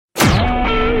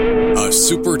A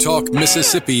Super Talk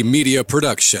Mississippi media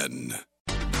production.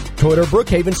 Toyota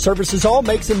Brookhaven services all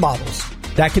makes and models.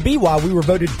 That could be why we were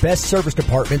voted best service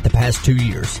department the past 2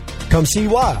 years. Come see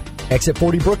why. Exit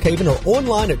 40 Brookhaven or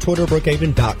online at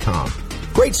ToyotaBrookhaven.com.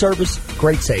 Great service,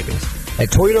 great savings. At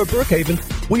Toyota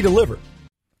Brookhaven, we deliver.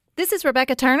 This is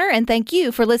Rebecca Turner, and thank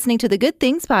you for listening to the Good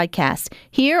Things Podcast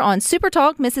here on Super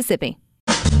Talk Mississippi.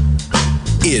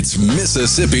 It's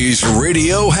Mississippi's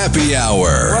Radio Happy Hour.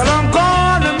 Well, I'm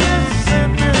going to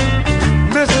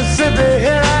Mississippi,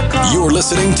 here I come. You're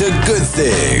listening to Good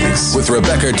Things with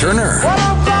Rebecca Turner. Well,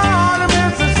 I'm going to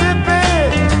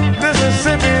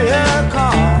Mississippi, here I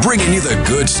come. Bringing you the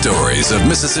good stories of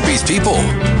Mississippi's people,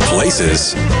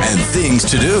 places, and things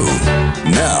to do.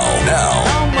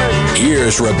 Now,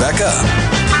 here's Rebecca.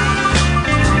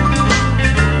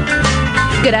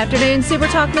 Good afternoon, Super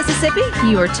Talk Mississippi.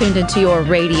 You are tuned into your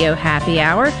Radio Happy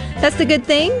Hour. That's the Good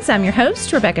Things. I'm your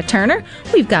host, Rebecca Turner.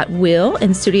 We've got Will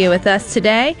in studio with us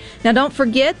today. Now, don't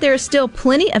forget, there's still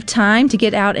plenty of time to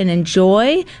get out and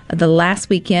enjoy the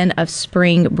last weekend of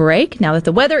spring break. Now that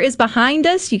the weather is behind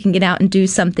us, you can get out and do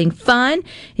something fun,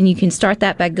 and you can start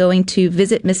that by going to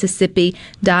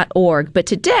visitmississippi.org. But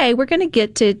today, we're going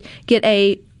to get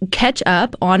a catch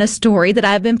up on a story that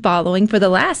I've been following for the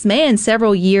last,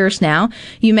 several years now.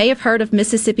 You may have heard of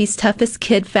Mississippi's Toughest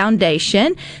Kid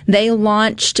Foundation. They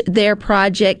launched their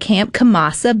project Camp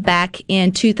Kamasa back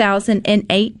in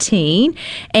 2018.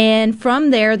 And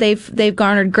from there, they've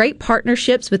garnered great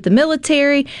partnerships with the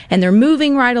military, and they're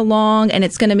moving right along. And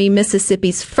it's going to be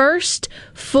Mississippi's first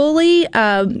fully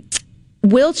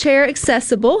wheelchair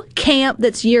accessible camp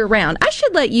that's year round. I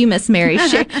should let you, Miss Mary,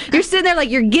 share. You're sitting there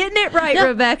like you're getting it right, no,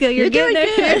 Rebecca. You're doing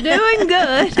good. You're doing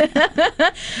good.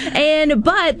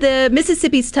 But the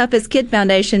Mississippi's Toughest Kid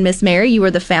Foundation, Miss Mary, you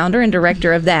were the founder and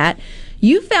director of that.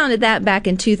 You founded that back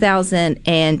in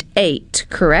 2008,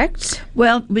 correct?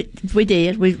 Well, we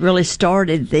did. We really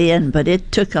started then, but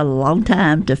it took a long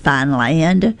time to find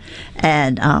land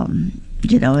and, and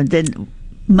then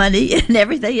money and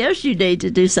everything else you need to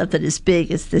do something as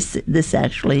big as this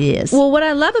actually is. Well, what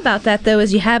I love about that, though,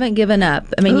 is you haven't given up.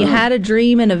 I mean, you had a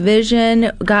dream and a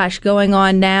vision, going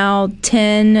on now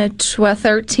 10, 12,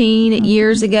 13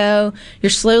 years ago. You're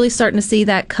slowly starting to see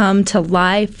that come to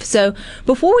life. So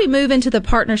before we move into the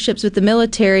partnerships with the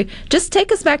military, just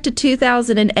take us back to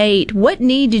 2008. What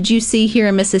need did you see here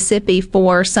in Mississippi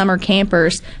for summer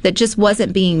campers that just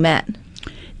wasn't being met?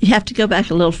 You have to go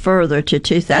back a little further to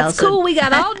 2000. That's cool. We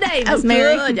got all day, Miss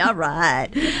Mary. Good. All right.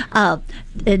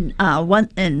 In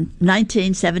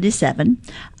 1977,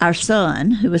 our son,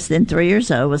 who was then 3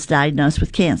 years old, was diagnosed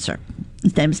with cancer.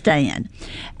 His name's Dan.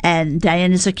 And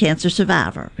Dan is a cancer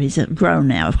survivor. He's grown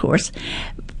now, of course.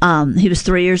 He was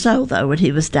 3 years old, though, when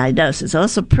he was diagnosed. So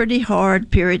it's a pretty hard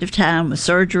period of time with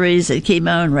surgeries and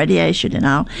chemo and radiation and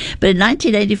all. But in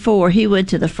 1984, he went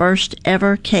to the first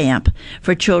ever camp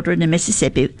for children in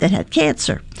Mississippi that had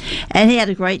cancer. And he had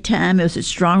a great time. It was at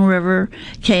Strong River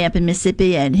Camp in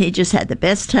Mississippi, and he just had the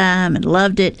best time and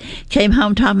loved it. Came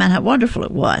home talking about how wonderful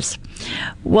it was.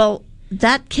 Well,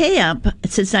 that camp,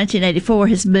 since 1984,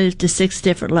 has moved to 6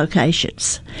 different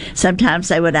locations. Sometimes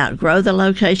they would outgrow the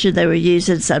location they were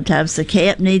using. Sometimes the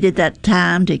camp needed that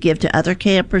time to give to other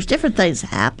campers. Different things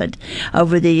happened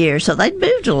over the years. So they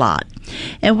moved a lot.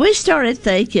 And we started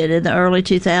thinking in the early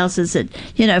 2000s that,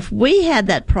 if we had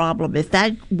that problem, if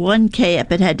that one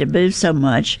camp had to move so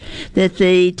much, that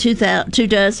the 2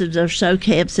 dozen or so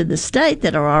camps in the state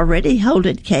that are already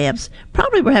holding camps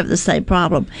probably were having the same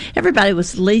problem. Everybody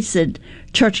was leasing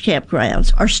church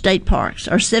campgrounds or state parks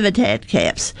or Civitan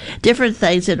camps, different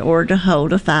things in order to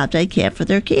hold a 5-day camp for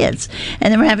their kids.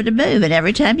 And they were having to move. And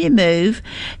every time you move,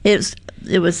 it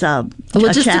was a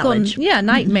challenge.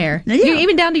 Nightmare. Yeah.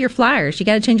 Even down to your flyers. You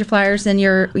got to change your flyers and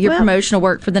your promotional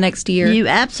work for the next year. You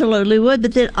absolutely would.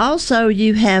 But then also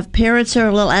you have parents who are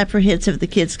a little apprehensive of the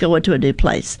kids going to a new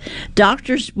place.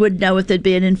 Doctors would know if there'd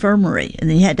be an infirmary, and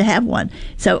you had to have one.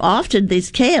 So often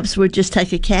these camps would just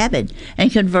take a cabin and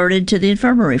convert it to the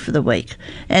infirmary for the week.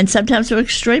 And sometimes they're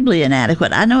extremely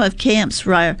inadequate. I know of camps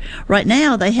right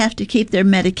now they have to keep their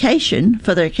medication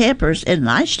for their campers in an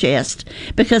ice chest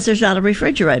because there's not a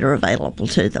refrigerator available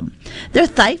to them. They're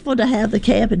thankful to have the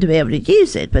camp and to be able to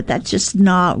use it, but that's just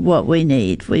not what we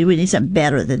need. We need something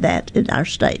better than that in our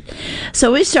state.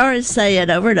 So we started saying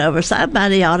over and over,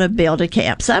 somebody ought to build a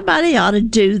camp. Somebody ought to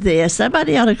do this.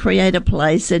 Somebody ought to create a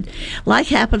place. And like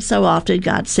happens so often,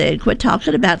 God said, quit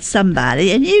talking about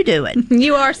somebody and you do it.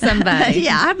 You are somebody.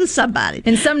 Yeah, I'm somebody.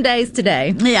 And some days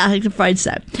today. Yeah, I'm afraid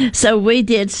so. So we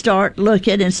did start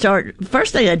looking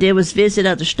first thing I did was visit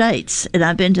other states. And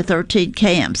I've been to 13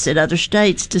 camps in other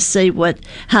states to see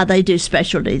how they do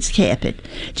special needs camping,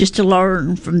 just to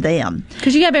learn from them.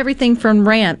 Because you have everything from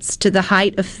ramps to the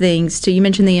height of things to, you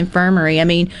mentioned the infirmary. I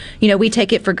mean, we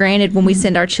take it for granted when we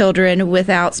send our children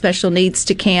without special needs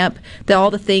to camp,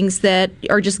 all the things that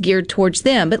are just geared towards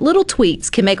them. But little tweaks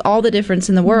can make all the difference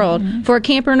in the world for a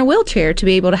camper in a wheelchair to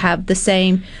be able to have the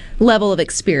same level of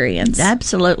experience.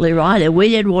 Absolutely right. And we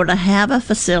didn't want to have a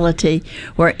facility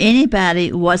where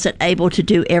anybody wasn't able to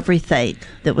do everything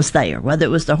that was there, whether it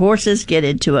was the horses, get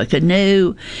into a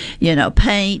canoe,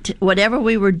 paint, whatever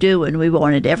we were doing. We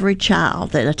wanted every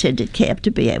child that attended camp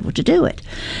to be able to do it.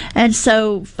 And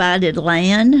so finding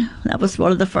land, that was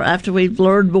one of the first. After we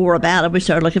learned more about it, we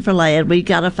started looking for land. We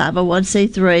got a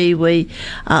 501c3. We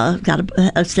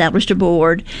established a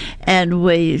board, and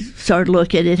we started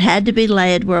looking. It had to be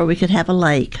land where we could have a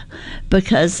lake,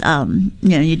 because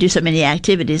you do so many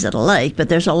activities at a lake, but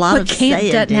there's a lot of camp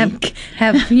sand. Doesn't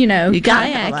have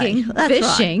kayaking,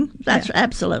 fishing. That's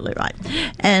absolutely right.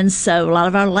 And so a lot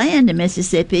of our land in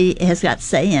Mississippi has got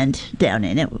sand down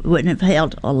in it. Wouldn't have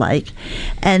held a lake.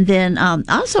 And then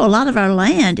also a lot of our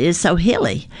land is so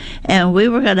hilly, and we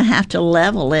were going to have to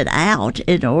level it out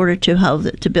in order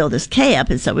to build this camp.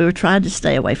 And so we were trying to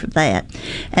stay away from that.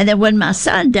 And then when my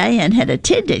son Dan had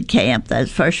attended camp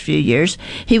those first few years,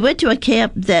 he went to a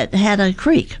camp that had a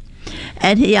creek.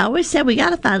 And he always said, we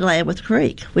got to find land with a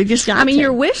creek. We've just got to.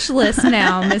 Your wish list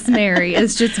now, Miss Mary,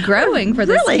 is just growing for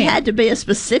this really camp. Had to be a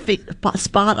specific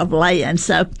spot of land.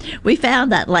 So we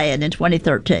found that land in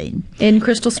 2013. In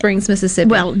Crystal Springs,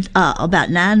 Mississippi. Well, about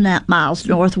 9 miles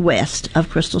northwest of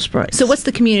Crystal Springs. So what's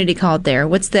the community called there?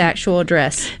 What's the actual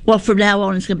address? Well, from now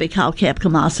on, it's going to be called Camp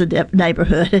Kamasa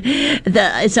neighborhood.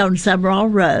 It's on Summerall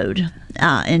Road.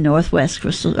 In northwest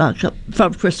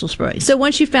from Crystal Springs. So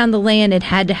once you found the land, it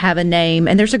had to have a name.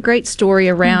 And there's a great story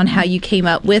around how you came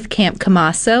up with Camp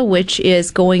Kamasa, which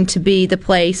is going to be the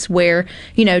place where,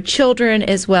 children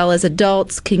as well as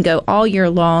adults can go all year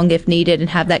long if needed and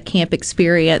have that camp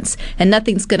experience. And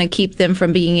nothing's going to keep them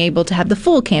from being able to have the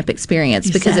full camp experience,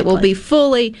 because it will be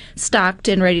fully stocked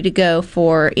and ready to go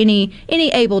for any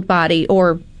able body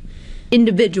or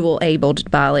individual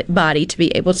abled body to be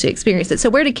able to experience it. So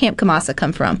where did Camp Kamasa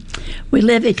come from? We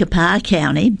live in Copiah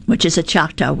County, which is a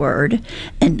Choctaw word,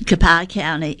 and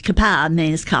Copiah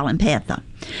means calling panther.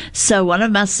 So one of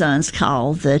my sons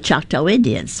called the Choctaw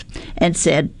Indians and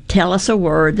said, tell us a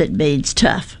word that means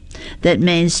tough, that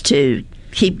means to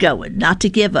keep going, not to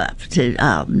give up, to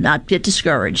not get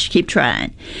discouraged, keep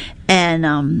trying.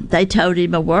 And they told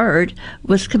him a word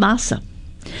was Kamasa.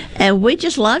 And we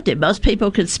just loved it. Most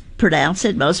people could pronounce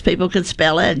it. Most people could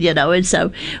spell it, and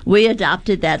so we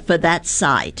adopted that for that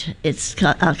site. It's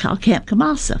called Camp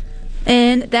Kamasa.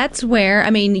 And that's where,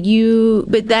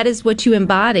 but that is what you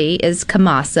embody is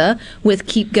Kamasa, with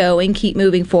keep going, keep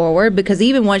moving forward, because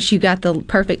even once you got the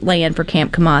perfect land for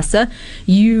Camp Kamasa,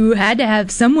 you had to have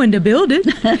someone to build it.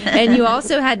 And you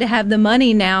also had to have the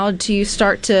money now to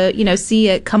start to, see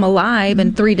it come alive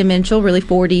in three-dimensional, really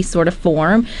 4D sort of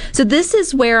form. So this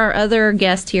is where our other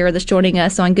guest here that's joining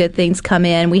us on Good Things come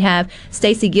in. We have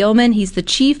Stacy Gilman. He's the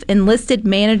Chief Enlisted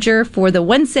Manager for the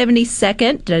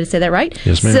 172nd, did I say that right?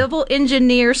 Yes, ma'am. Civil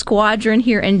Engineer Squadron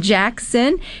here in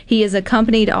Jackson. He is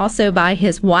accompanied also by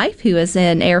his wife, who is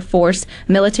in Air Force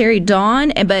military,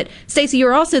 Dawn. But Stacy,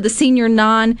 you're also the senior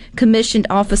non-commissioned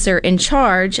officer in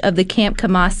charge of the Camp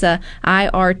Kamasa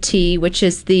IRT, which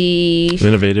is the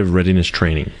Innovative Readiness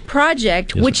Training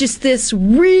project, yes, which is this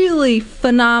really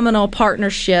phenomenal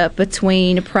partnership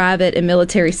between private and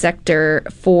military sector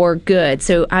for good.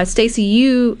 So,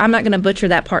 Stacy, I'm not going to butcher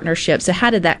that partnership. So how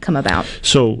did that come about?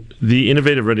 So the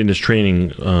Innovative Readiness Training,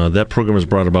 that program was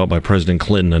brought about by President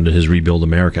Clinton under his Rebuild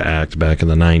America Act back in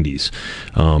the 90s.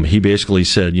 He basically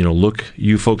said, look,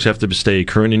 you folks have to stay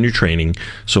current in your training,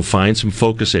 so find some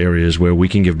focus areas where we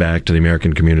can give back to the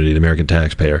American community, the American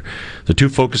taxpayer. The two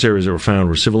focus areas that were found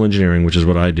were civil engineering, which is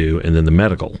what I do, and then the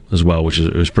medical as well, which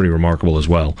is pretty remarkable as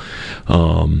well.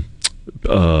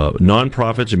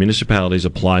 Nonprofits and municipalities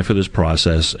apply for this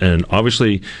process, and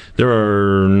obviously there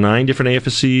are 9 different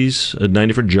AFSCs, 9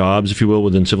 different jobs, if you will,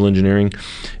 within civil engineering,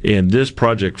 and this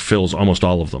project fills almost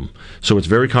all of them. So it's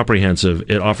very comprehensive.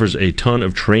 It offers a ton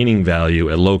of training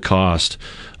value at low cost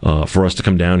for us to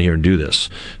come down here and do this.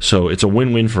 So it's a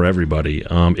win-win for everybody.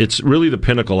 It's really the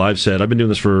pinnacle. I've been doing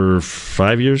this for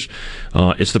 5 years.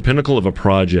 It's the pinnacle of a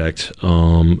project,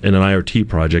 and an IRT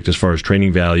project as far as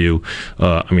training value.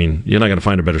 I mean, you're not going to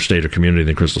find a better state or community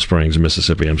than Crystal Springs in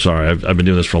Mississippi. I'm sorry. I've been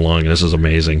doing this for long, and this is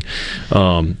amazing.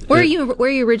 Where are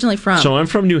you originally from? So I'm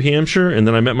from New Hampshire, and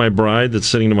then I met my bride that's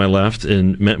sitting to my left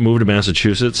and moved to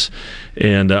Massachusetts.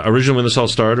 And originally when this all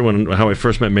started, how I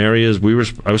first met Mary is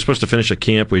I was supposed to finish a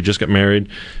camp. We had just got married,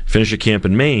 finish a camp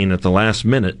in Maine. At the last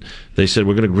minute, they said,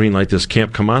 we're going to greenlight this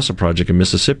Camp Kamasa project in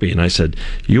Mississippi. And I said,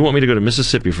 you want me to go to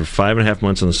Mississippi for 5.5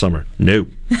 months in the summer? No.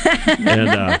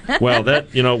 And, well,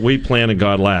 that, we plan and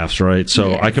God laughs, right?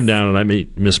 So yes. I come down and I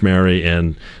meet Miss Mary,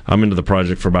 and I'm into the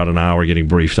project for about an hour getting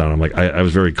briefed on. I'm like, I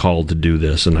was very called to do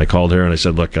this. And I called her and I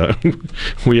said, look,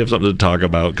 we have something to talk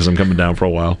about because I'm coming down for a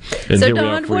while. And so,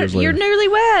 Dawn, you're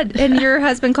newlywed, and your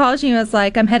husband calls you and was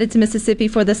like, I'm headed to Mississippi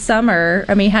for the summer.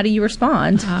 I mean, how do you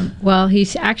respond? Well, he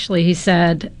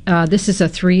said, this is a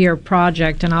 3-year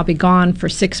project, and I'll be gone for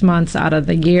 6 months out of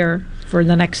the year for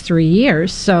the next 3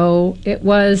 years. So it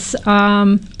was,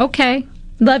 okay.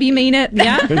 Love you, mean it.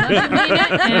 Yeah, love you, mean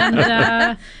it.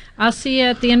 And I'll see you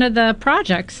at the end of the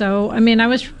project. So, I mean, I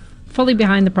was fully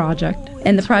behind the project.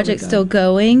 And the project's still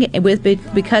going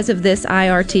because of this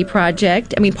IRT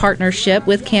project, partnership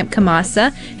with Camp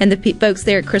Kamasa and the folks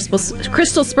there at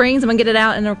Crystal Springs. I'm going to get it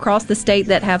out and across the state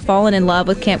that have fallen in love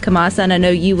with Camp Kamasa, and I know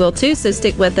you will too, so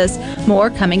stick with us. More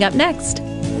coming up next.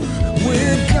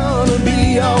 We're gonna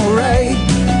be alright,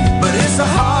 but it's a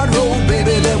hard road,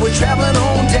 baby, that we're traveling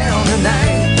on down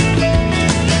tonight.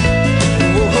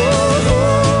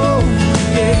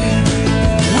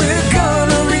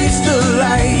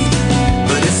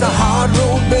 It's a hard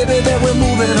road, baby, that we're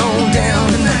moving on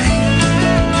down tonight.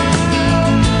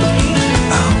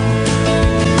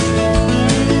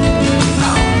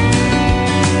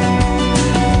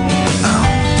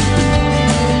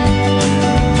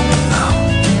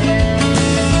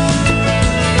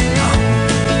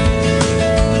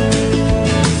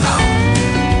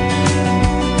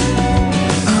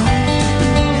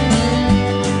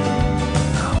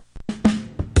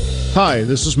 Hi,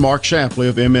 this is Mark Shapley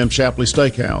of M.M. Shapley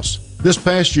Steakhouse. This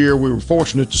past year, we were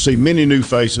fortunate to see many new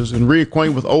faces and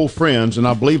reacquaint with old friends, and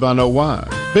I believe I know why.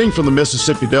 Being from the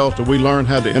Mississippi Delta, we learned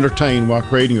how to entertain while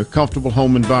creating a comfortable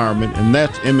home environment, and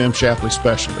that's M.M. Shapley's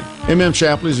specialty. M.M.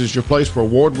 Shapley's is your place for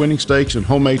award-winning steaks and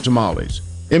homemade tamales.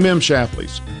 M.M.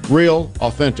 Shapley's, real,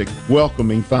 authentic,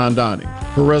 welcoming fine dining.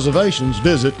 For reservations,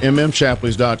 visit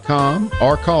mmshapleys.com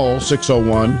or call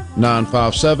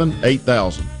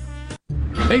 601-957-8000.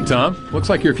 Hey, Tom. Looks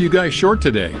like you're a few guys short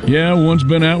today. Yeah, one's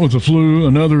been out with the flu,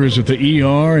 another is at the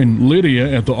ER, and Lydia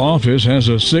at the office has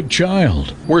a sick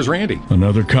child. Where's Randy?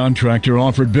 Another contractor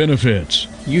offered benefits.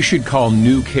 You should call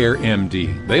New Care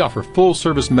MD. They offer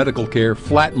full-service medical care,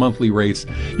 flat monthly rates.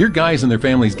 Your guys and their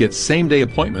families get same-day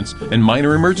appointments and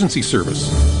minor emergency service.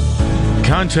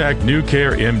 Contact New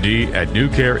Care MD at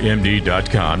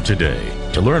newcaremd.com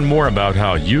today to learn more about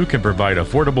how you can provide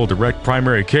affordable direct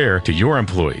primary care to your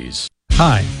employees.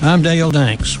 Hi, I'm Dale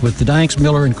Danks with the Danks,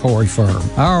 Miller & Corey firm.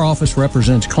 Our office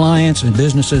represents clients and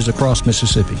businesses across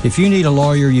Mississippi. If you need a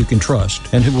lawyer you can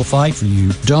trust and who will fight for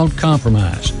you, don't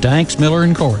compromise. Danks,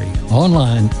 Miller & Corey,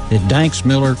 online at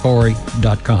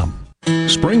danksmillercorey.com.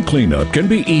 Spring cleanup can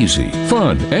be easy,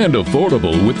 fun, and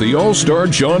affordable with the All-Star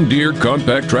John Deere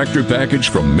Compact Tractor Package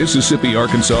from Mississippi,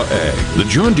 Arkansas Ag. The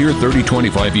John Deere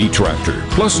 3025E tractor,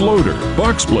 plus loader,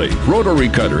 box blade, rotary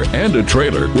cutter, and a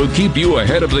trailer will keep you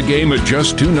ahead of the game at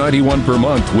just $291 per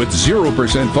month with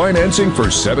 0% financing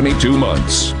for 72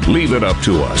 months. Leave it up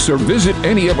to us or visit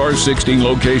any of our 16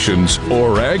 locations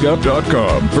or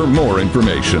agup.com for more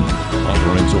information.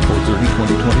 Offer ends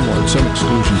 04/30/2021. Some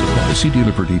exclusions apply. See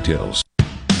dealer for details.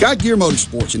 Got Gear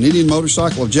Motorsports and Indian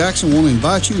Motorcycle of Jackson want to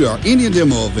invite you to our Indian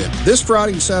Demo event this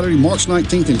Friday and Saturday, March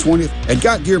 19th and 20th at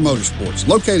Got Gear Motorsports,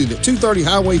 located at 230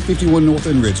 Highway 51 North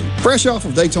in Ridgeland. Fresh off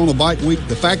of Daytona Bike Week,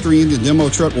 the factory Indian Demo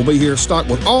truck will be here stocked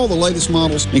with all the latest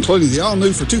models, including the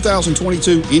all-new for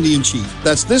 2022 Indian Chief.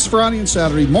 That's this Friday and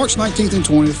Saturday, March 19th and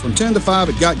 20th from 10 to 5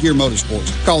 at Got Gear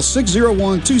Motorsports. Call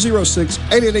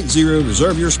 601-206-8880 to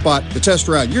reserve your spot to test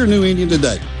ride your new Indian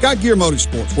today. Got Gear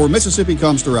Motorsports, where Mississippi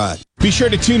comes to ride. Be sure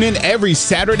to tune in every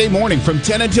Saturday morning from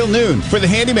 10 until noon for the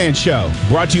Handyman Show.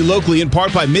 Brought to you locally in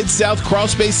part by Mid-South Crawl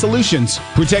Space Solutions,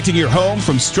 protecting your home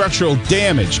from structural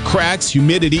damage, cracks,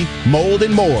 humidity, mold,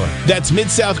 and more. That's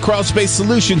Mid-South Crawl Space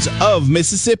Solutions of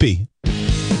Mississippi.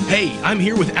 Hey, I'm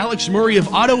here with Alex Murray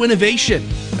of Auto Innovation.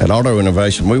 At Auto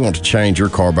Innovation, we want to change your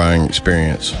car buying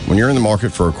experience. When you're in the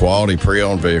market for a quality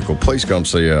pre-owned vehicle, please come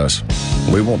see us.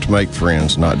 We want to make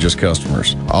friends, not just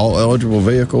customers. All eligible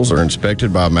vehicles are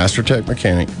inspected by a MasterTech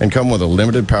mechanic and come with a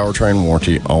limited powertrain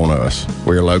warranty on us.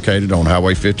 We are located on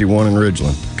Highway 51 in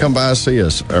Ridgeland. Come by and see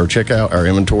us or check out our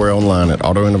inventory online at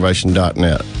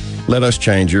autoinnovation.net. Let us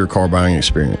change your car buying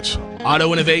experience.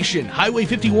 Auto Innovation, Highway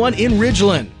 51 in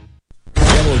Ridgeland.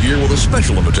 Camel here with a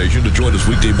special invitation to join us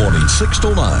weekday morning, 6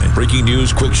 to 9. Breaking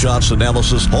news, quick shots,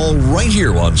 analysis, all right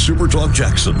here on Super Talk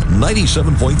Jackson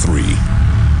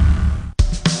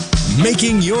 97.3.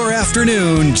 Making your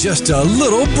afternoon just a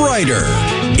little brighter.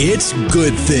 It's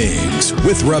Good Things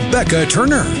with Rebecca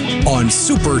Turner on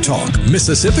Super Talk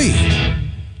Mississippi.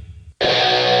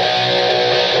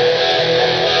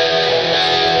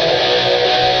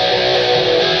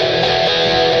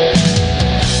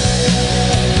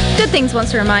 Good Things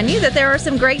wants to remind you that there are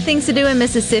some great things to do in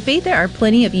Mississippi. There are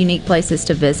plenty of unique places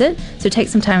to visit. So take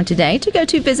some time today to go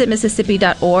to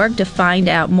visitmississippi.org to find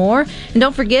out more. And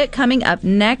don't forget, coming up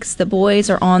next, the boys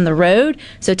are on the road.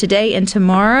 So today and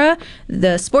tomorrow,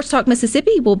 the Sports Talk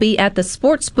Mississippi will be at the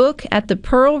Sports Book at the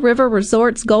Pearl River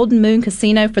Resort's Golden Moon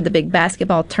Casino for the big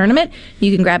basketball tournament.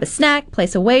 You can grab a snack,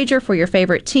 place a wager for your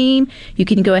favorite team. You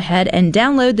can go ahead and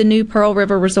download the new Pearl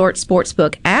River Resort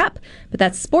Sportsbook app. But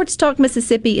that's Sports Talk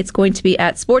Mississippi. It's going to be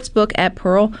at Sportsbook at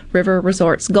Pearl River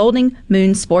Resort's Golden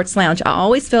Moon Sports Lounge. I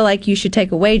always feel like you should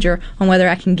take a wager on whether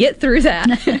I can get through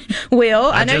that. Will,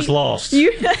 I know just lost.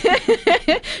 You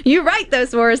write those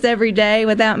for us every day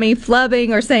without me flubbing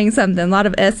or saying something. A lot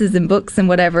of S's and books and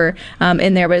whatever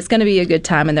in there, but it's going to be a good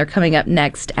time, and they're coming up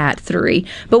next at 3.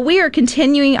 But we are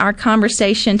continuing our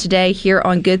conversation today here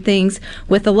on Good Things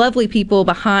with the lovely people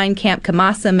behind Camp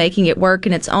Kamasa, making it work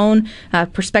in its own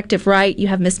perspective right. You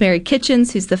have Miss Mary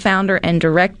Kitchens, who's the founder and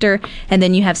director, and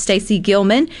then you have Stacy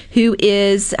Gilman, who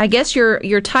is, I guess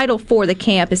your title for the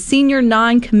camp is Senior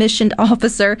Non-Commissioned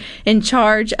Officer in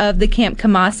charge of the Camp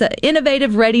Kamasa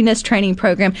Innovative Readiness Training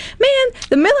Program. Man,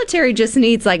 the military just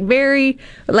needs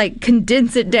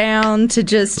condense it down to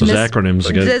just those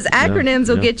acronyms. Those acronyms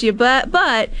will get you,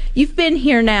 but you've been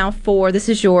here now this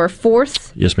is your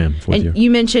 4th. Yes, ma'am. 4th year. You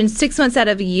mentioned 6 months out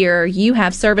of a year you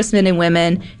have servicemen and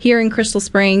women here in Crystal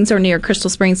Springs or near Crystal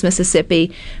Springs,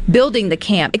 Mississippi, building the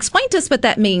camp. Explain to us what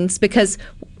that means, because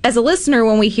as a listener,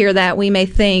 when we hear that, we may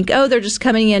think, oh, they're just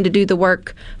coming in to do the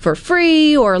work for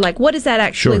free, or what does that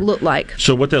actually look like?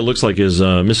 So what that looks like is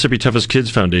Mississippi Toughest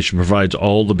Kids Foundation provides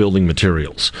all the building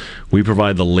materials. We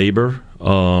provide the labor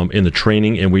in the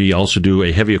training, and we also do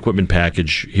a heavy equipment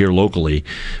package here locally.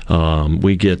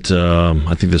 We get,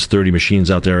 I think there's 30 machines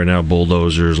out there right now,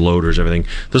 bulldozers, loaders, everything.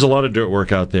 There's a lot of dirt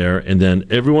work out there, and then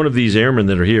every one of these airmen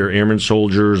that are here, airmen,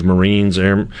 soldiers, Marines,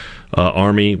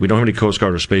 Army, we don't have any Coast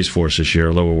Guard or Space Force this year,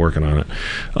 although we're working on it.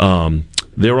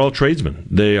 They're all tradesmen.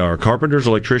 They are carpenters,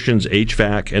 electricians,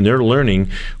 HVAC, and they're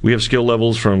learning. We have skill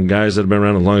levels from guys that have been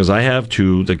around as long as I have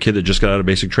to the kid that just got out of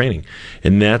basic training.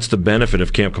 And that's the benefit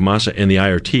of Camp Kamasa and the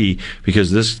IRT,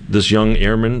 because this young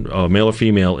airman, male or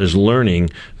female, is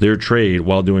learning their trade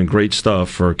while doing great stuff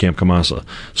for Camp Kamasa.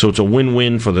 So it's a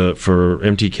win-win for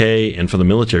MTK and for the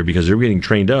military, because they're getting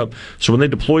trained up. So when they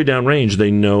deploy downrange,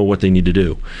 they know what they need to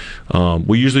do.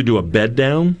 We usually do a bed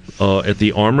down at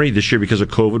the Armory. This year, because of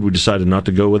COVID, we decided not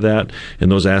to go with that,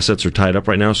 and those assets are tied up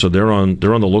right now, so they're on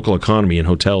the local economy in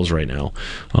hotels right now,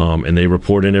 and they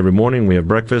report in every morning. We have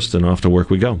breakfast, and off to work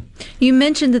we go. You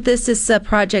mentioned that this is a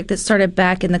project that started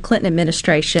back in the Clinton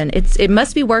administration. It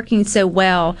must be working so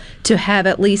well to have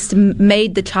at least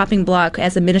made the chopping block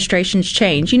as administrations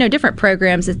change. Different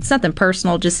programs, it's nothing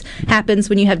personal, just happens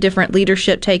when you have different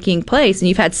leadership taking place, and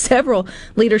you've had several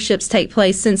leaderships take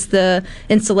place since the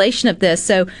installation of this,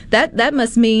 so that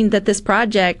must mean that this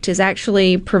project is actually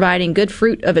providing good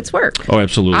fruit of its work. Oh,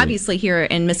 absolutely. Obviously here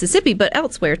in Mississippi, but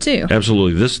elsewhere too.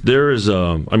 Absolutely. There is,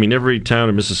 every town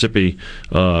in Mississippi,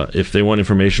 if they want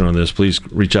information on this, please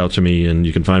reach out to me, and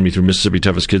you can find me through Mississippi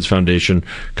Toughest Kids Foundation.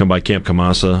 Come by Camp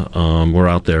Kamasa. We're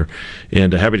out there,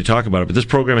 and happy to talk about it. But this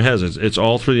program it's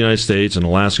all through the United States and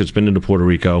Alaska. It's been into Puerto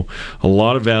Rico. A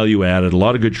lot of value added, a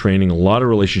lot of good training, a lot of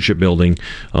relationship building.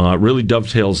 Really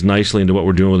dovetails nicely into what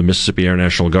we're doing with the Mississippi Air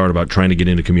National Guard about trying to get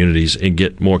into communities and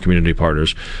get more community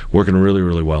partners. Working really,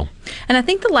 really well. And I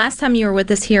think the last time you were with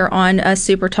us here on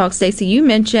Super Talk, Stacey, you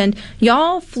mentioned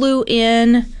y'all flew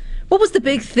in What was the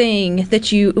big thing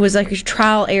that it was like a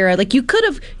trial error? Like you could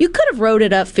have rode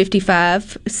it up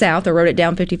 55 south or rode it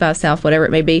down 55 south, whatever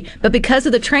it may be. But because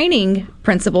of the training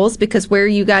principles, because where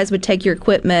you guys would take your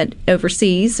equipment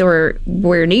overseas or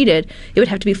where needed, it would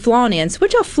have to be flown in. So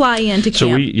would y'all fly into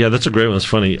camp? So that's a great one. It's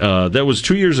funny. That was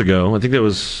 2 years ago. I think it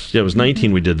was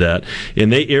 19 we did that.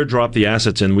 And they airdropped the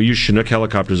assets in. We used Chinook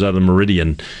helicopters out of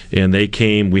Meridian. And they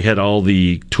came, we had all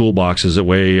the toolboxes that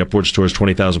weigh upwards towards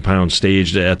 20,000 pounds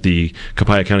staged at the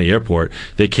Copiah County Airport.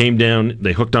 They came down,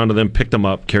 they hooked onto them, picked them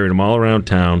up, carried them all around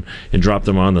town, and dropped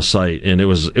them on the site. And it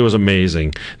was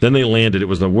amazing. Then they landed. It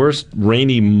was the worst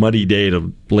rainy, muddy day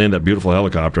to land that beautiful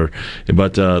helicopter.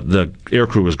 But the air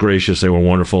crew was gracious. They were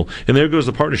wonderful. And there goes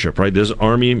the partnership, right? There's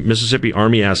Mississippi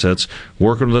Army assets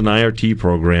working with an IRT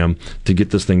program to get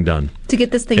this thing done. And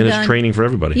it's training for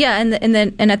everybody. Yeah, and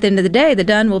at the end of the day, the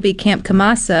done will be Camp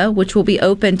Kamasa, which will be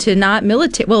open to not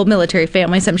military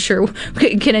families. I'm sure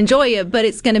can enjoy it, but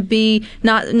it's going to be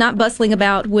not bustling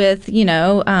about with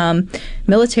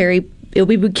military. It'll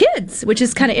be with kids, which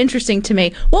is kind of interesting to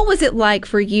me. What was it like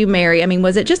for you, Mary? I mean,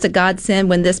 was it just a godsend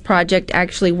when this project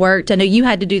actually worked? I know you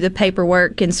had to do the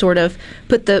paperwork and sort of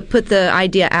put the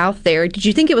idea out there. Did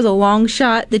you think it was a long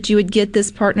shot that you would get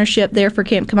this partnership there for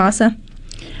Camp Kamasa?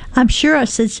 I'm sure I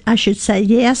should say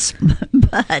yes,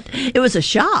 but it was a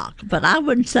shock. But I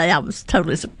wouldn't say I was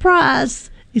totally surprised.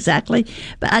 Exactly.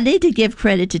 But I need to give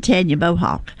credit to Tanya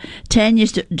Mohawk.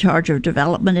 Tanya's in charge of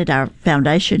development at our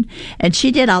foundation, and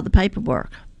she did all the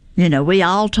paperwork. We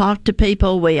all talked to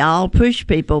people, we all pushed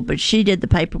people, but she did the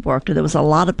paperwork. There was a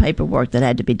lot of paperwork that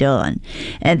had to be done.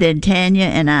 And then Tanya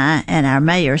and I and our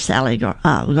mayor, Sally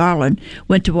Garland,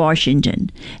 went to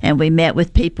Washington, and we met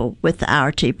with people with the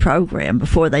IRT program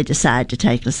before they decided to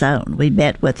take us on. We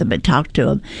met with them and talked to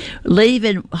them,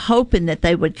 leaving hoping that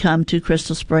they would come to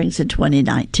Crystal Springs in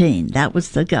 2019. That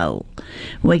was the goal.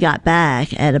 We got back,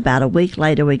 and about a week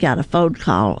later, we got a phone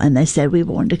call, and they said we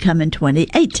wanted to come in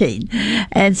 2018.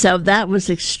 And so that was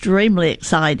extremely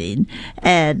exciting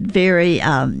and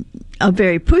a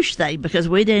very push thing, because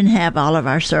we didn't have all of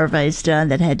our surveys done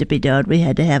that had to be done. We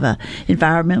had to have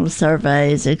environmental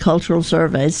surveys and cultural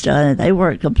surveys done, and they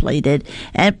weren't completed.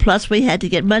 And plus, we had to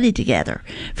get money together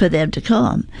for them to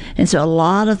come. And so a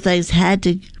lot of things had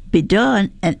to be done,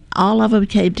 and all of them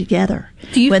came together.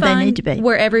 Do you where find they need to be.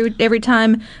 Where every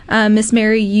time, Miss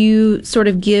Mary, you sort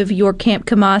of give your Camp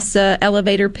Kamasa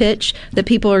elevator pitch, that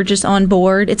people are just on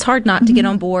board? It's hard not to get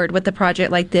on board with a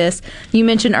project like this. You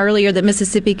mentioned earlier that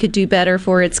Mississippi could do better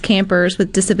for its campers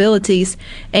with disabilities,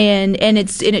 and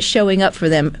it's showing up for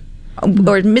them.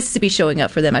 Or Mississippi showing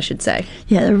up for them, I should say.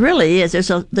 Yeah, there really is.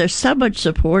 There's so much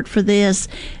support for this,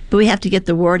 but we have to get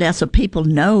the word out so people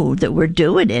know that we're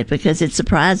doing it, because it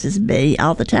surprises me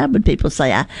all the time when people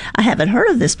say, I haven't heard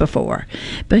of this before,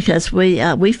 because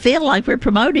we feel like we're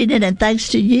promoting it, and thanks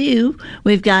to you,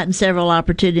 we've gotten several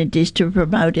opportunities to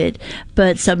promote it,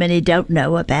 but so many don't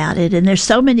know about it, and there's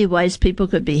so many ways people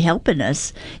could be helping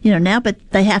us, now, but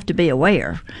they have to be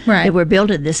aware that we're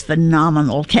building this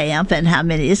phenomenal camp, and how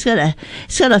many it's going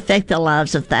to affect the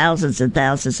lives of thousands and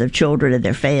thousands of children and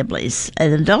their families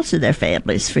and adults and their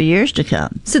families for years to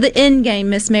come. So the end game,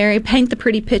 Miss Mary, paint the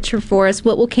pretty picture for us.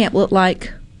 What will camp look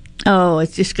like? Oh,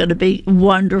 it's just going to be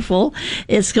wonderful.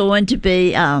 It's going to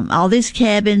be all these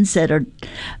cabins that are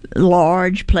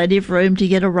large, plenty of room to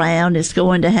get around. It's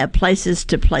going to have places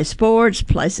to play sports,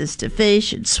 places to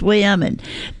fish and swim and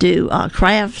do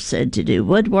crafts and to do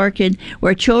woodworking,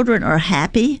 where children are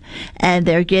happy and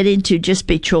they're getting to just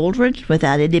be children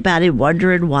without anybody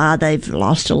wondering why they've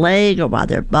lost a leg or why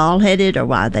they're bald-headed or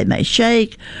why they may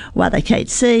shake, why they can't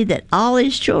see, that all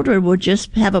these children will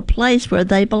just have a place where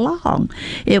they belong.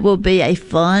 It will be a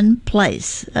fun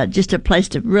place, just a place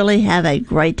to really have a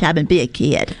great time and be a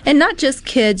kid. And not just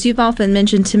kids. You've often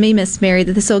mentioned to me, Miss Mary,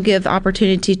 that this will give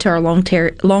opportunity to our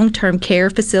long-term care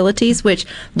facilities, which,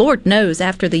 Lord knows,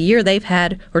 after the year they've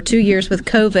had, or 2 years with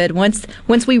COVID,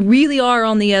 once we really are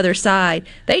on the other side,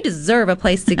 they deserve a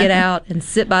place to get out and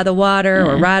sit by the water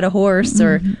or ride a horse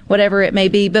or whatever it may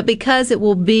be. But because it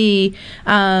will be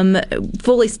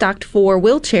fully stocked for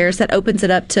wheelchairs, that opens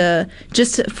it up to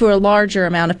just for a larger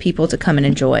amount of people to come and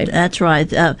enjoy. That's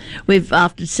right. We've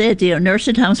often said,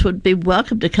 nursing homes would be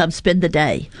welcome to come spend the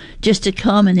day, just to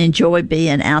come and enjoy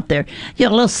being out there. A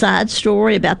little side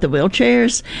story about the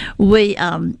wheelchairs.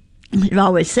 we've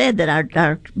always said that our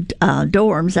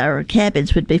dorms, our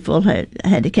cabins would be full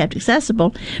handicapped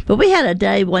accessible. But we had a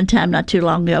day one time not too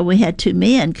long ago, we had 2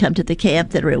 men come to the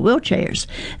camp that are in wheelchairs,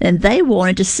 and they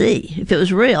wanted to see if it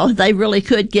was real. They really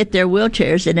could get their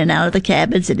wheelchairs in and out of the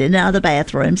cabins and in and out of the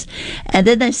bathrooms. And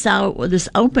then they saw this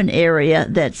open area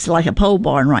that's like a pole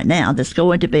barn right now that's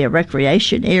going to be a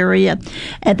recreation area.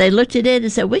 And they looked at it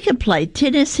and said, we could play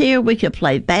tennis here, we could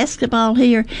play basketball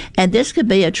here, and this could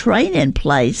be a training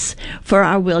place for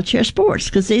our wheelchair sports,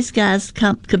 because these guys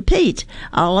compete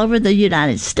all over the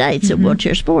United States in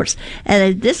wheelchair sports,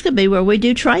 and this could be where we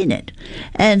do training.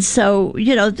 And so,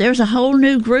 there's a whole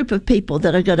new group of people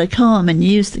that are going to come and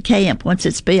use the camp once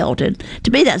it's built. And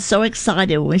to me, that's so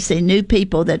exciting when we see new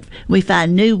people, that we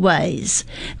find new ways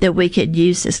that we can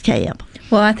use this camp.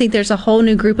 Well, I think there's a whole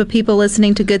new group of people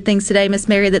listening to Good Things Today, Miss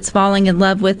Mary, that's falling in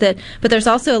love with it. But there's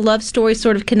also a love story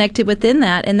sort of connected within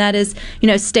that, and that is,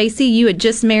 Stacy, you had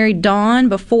just married Dawn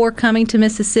before coming to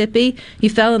Mississippi. You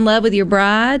fell in love with your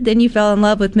bride, then you fell in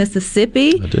love with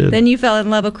Mississippi. I did. Then you fell in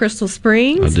love with Crystal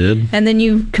Springs. I did. And then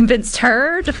you convinced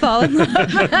her to fall in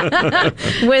love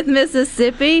with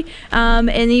Mississippi, and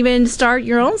even start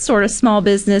your own sort of small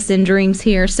business and dreams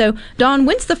here. So, Dawn,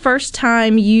 when's the first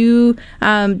time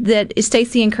that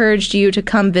Stacy encouraged you to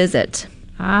come visit?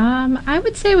 I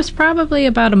would say it was probably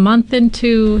about a month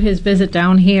into his visit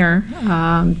down here.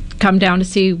 Come down to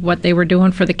see what they were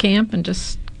doing for the camp and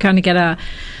just kind of get a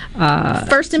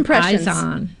first impressions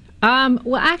eyes on.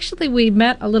 Well, actually, we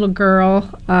met a little girl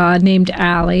named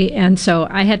Allie, and so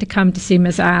I had to come to see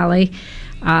Miss Allie.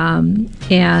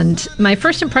 And my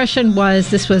first impression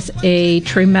was this was a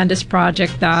tremendous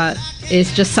project that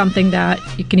is just something that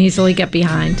you can easily get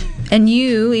behind. And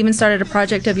you even started a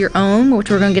project of your own, which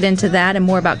we're going to get into that and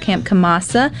more about Camp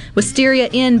Kamasa. Wisteria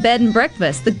Inn Bed and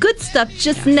Breakfast. The good stuff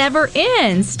just never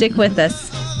ends. Stick with us.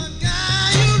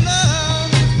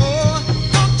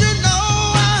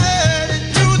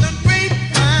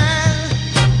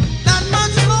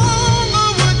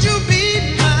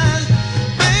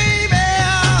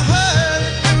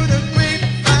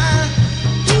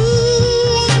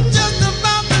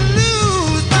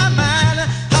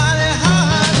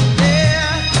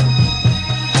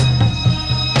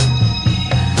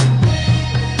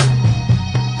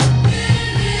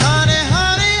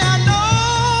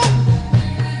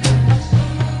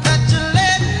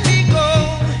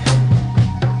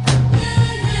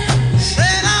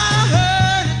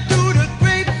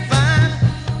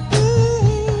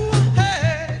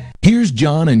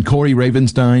 John and Corey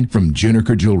Ravenstein from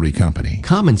Juniker Jewelry Company.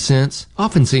 Common sense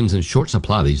often seems in short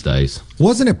supply these days.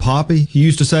 Wasn't it Poppy who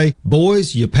used to say,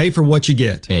 boys, you pay for what you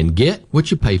get? And get what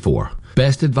you pay for.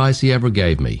 Best advice he ever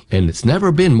gave me, and it's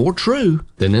never been more true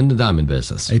than in the diamond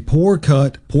business. A poor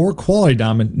cut, poor quality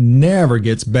diamond never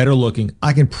gets better looking,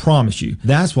 I can promise you.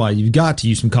 That's why you've got to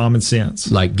use some common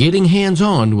sense. Like getting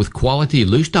hands-on with quality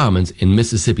loose diamonds in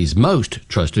Mississippi's most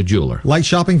trusted jeweler. Like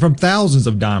shopping from thousands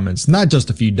of diamonds, not just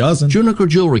a few dozen. Juniker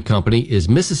Jewelry Company is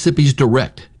Mississippi's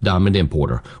direct diamond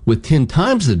importer, with 10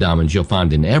 times the diamonds you'll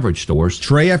find in average stores.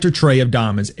 Tray after tray of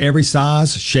diamonds, every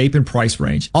size, shape, and price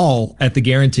range, all at the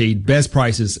guaranteed best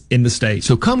prices in the state.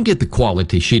 So come get the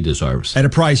quality she deserves. At a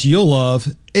price you'll love.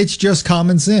 It's just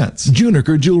common sense.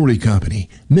 Juniker Jewelry Company,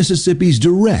 Mississippi's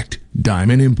direct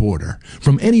diamond importer.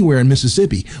 From anywhere in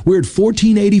Mississippi, we're at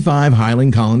 1485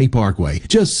 Highland Colony Parkway,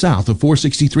 just south of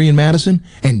 463 in Madison,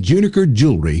 and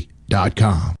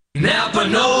JunikerJewelry.com. Napa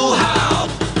know-how.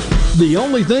 The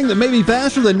only thing that may be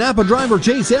faster than Napa driver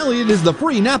Chase Elliott is the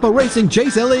free Napa Racing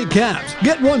Chase Elliott caps.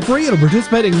 Get one free at a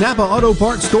participating Napa Auto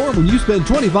Parts store when you spend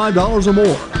 $25 or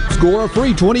more. Score a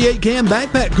free 28-can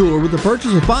backpack cooler with the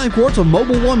purchase of 5 quarts of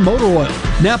Mobil 1 motor oil.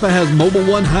 Napa has Mobil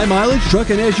 1 high mileage, truck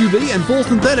and SUV, and full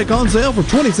synthetic on sale for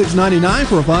 $26.99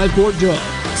 for a 5-quart jug.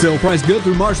 Sale price good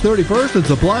through March 31st, and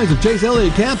supplies of Chase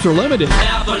Elliott caps are limited.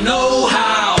 Napa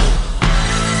know-how.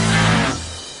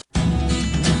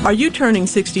 Are you turning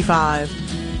 65?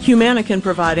 Humana can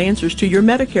provide answers to your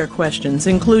Medicare questions,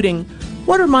 including,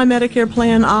 what are my Medicare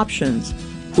plan options?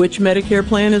 Which Medicare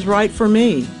plan is right for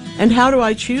me? And how do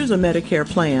I choose a Medicare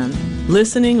plan?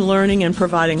 Listening, learning, and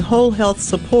providing whole health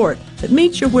support that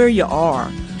meets you where you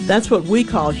are. That's what we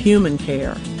call human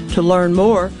care. To learn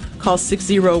more, call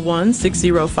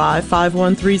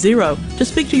 601-605-5130 to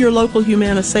speak to your local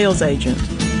Humana sales agent.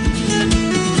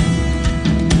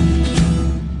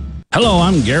 Hello,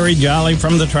 I'm Gary Jolly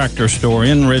from the Tractor Store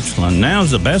in Richland.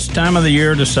 Now's the best time of the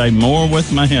year to save more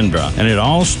with Mahindra, and it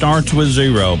all starts with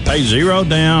zero. Pay zero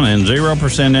down and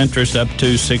 0% interest up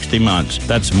to 60 months.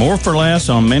 That's more for less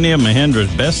on many of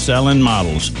Mahindra's best-selling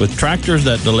models, with tractors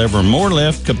that deliver more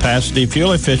lift, capacity,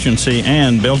 fuel efficiency,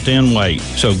 and built-in weight.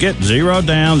 So get zero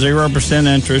down, 0%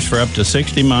 interest for up to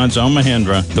 60 months on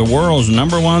Mahindra, the world's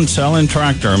 #1 selling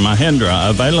tractor, Mahindra,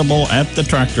 available at the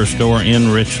Tractor Store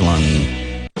in Richland.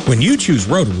 When you choose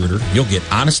Roto-Rooter, you'll get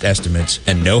honest estimates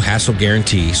and no hassle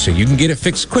guarantee so you can get it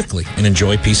fixed quickly and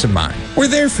enjoy peace of mind. We're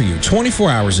there for you 24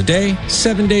 hours a day,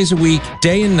 7 days a week,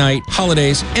 day and night,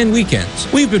 holidays, and weekends.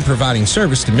 We've been providing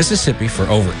service to Mississippi for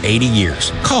over 80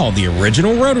 years. Call the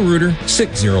original Roto-Rooter,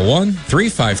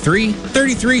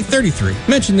 601-353-3333.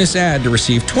 Mention this ad to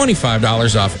receive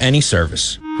 $25 off any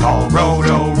service. Call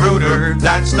Roto-Rooter,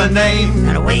 that's the name.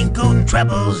 And away go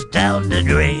troubles down the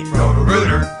drain.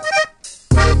 Roto-Rooter.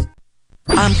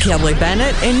 I'm Kelly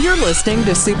Bennett, and you're listening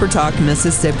to Super Talk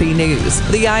Mississippi News.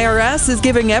 The IRS is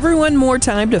giving everyone more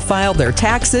time to file their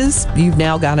taxes. You've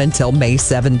now got until May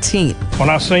 17th. When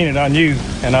I seen it, I knew,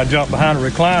 and I jumped behind a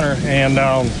recliner and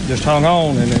just hung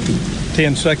on, and in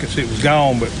 10 seconds it was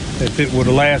gone, but if it would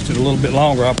have lasted a little bit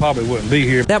longer, I probably wouldn't be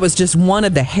here. That was just one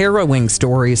of the harrowing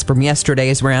stories from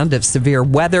yesterday's round of severe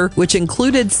weather, which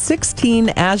included 16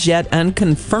 as yet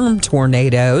unconfirmed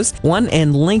tornadoes. One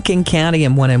in Lincoln County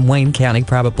and one in Wayne County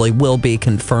probably will be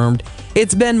confirmed.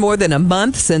 It's been more than a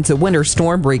month since a winter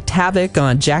storm wreaked havoc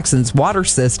on Jackson's water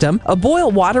system. A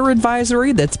boil water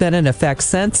advisory that's been in effect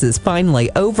since is finally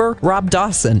over. Rob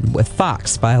Dawson with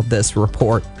Fox filed this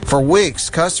report. For weeks,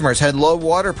 customers had low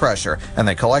water pressure, and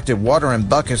they collected water in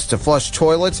buckets to flush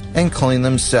toilets and clean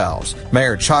themselves.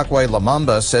 Mayor Chokwe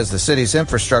Lumumba says the city's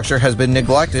infrastructure has been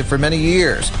neglected for many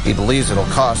years. He believes it'll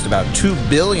cost about $2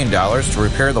 billion to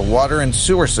repair the water and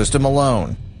sewer system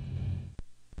alone.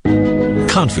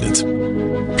 Confidence,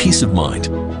 peace of mind,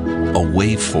 a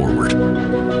way forward.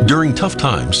 During tough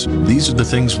times, these are the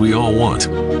things we all want.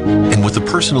 And with the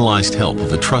personalized help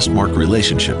of a Trustmark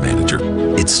relationship manager,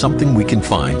 it's something we can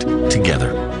find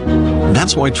together.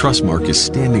 That's why Trustmark is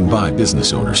standing by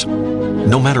business owners.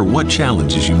 No matter what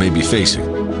challenges you may be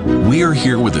facing, we are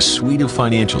here with a suite of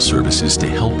financial services to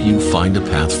help you find a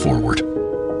path forward.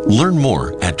 Learn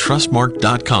more at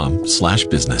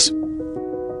trustmark.com/business.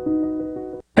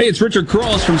 Hey, it's Richard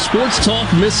Cross from Sports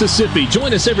Talk Mississippi.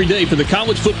 Join us every day for the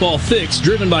College Football Fix,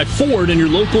 driven by Ford and your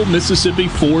local Mississippi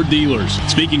Ford dealers.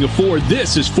 Speaking of Ford,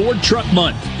 this is Ford Truck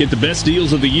Month. Get the best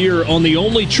deals of the year on the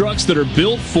only trucks that are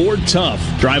built Ford tough.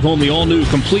 Drive home the all-new,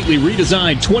 completely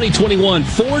redesigned 2021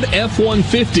 Ford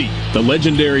F-150, the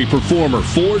legendary performer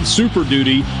Ford Super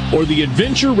Duty, or the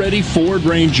adventure-ready Ford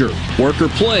Ranger. Work or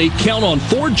play, count on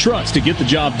Ford trucks to get the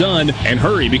job done, and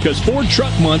hurry because Ford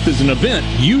Truck Month is an event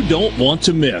you don't want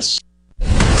to miss.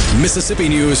 Mississippi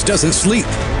news doesn't sleep,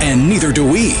 and neither do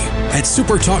we. At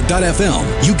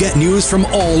supertalk.fm, you get news from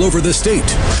all over the state.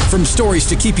 From stories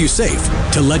to keep you safe,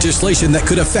 to legislation that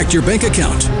could affect your bank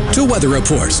account, to weather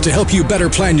reports to help you better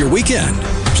plan your weekend.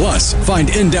 Plus, find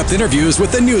in-depth interviews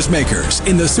with the newsmakers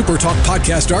in the Supertalk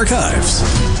podcast archives.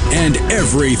 And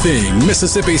everything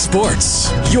Mississippi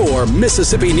sports. Your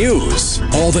Mississippi news.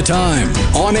 All the time,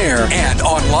 on air and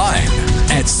online.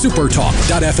 At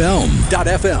supertalk.fm.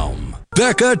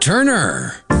 Becca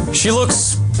Turner. She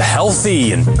looks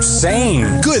healthy and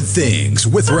sane. Good Things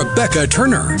with Rebecca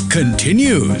Turner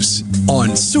continues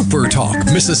on Super Talk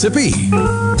Mississippi.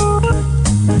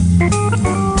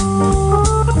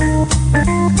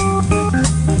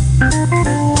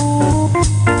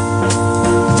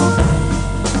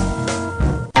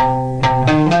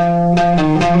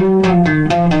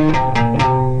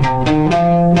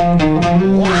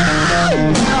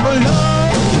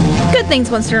 Things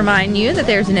wants to remind you that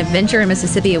there's an adventure in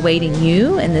Mississippi awaiting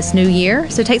you in this new year.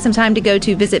 So take some time to go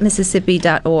to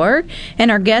visitmississippi.org.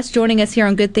 And our guest joining us here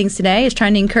on Good Things today is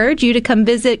trying to encourage you to come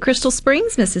visit Crystal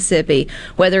Springs, Mississippi.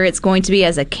 Whether it's going to be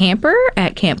as a camper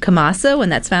at Camp Kamasa when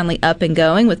that's finally up and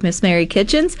going with Miss Mary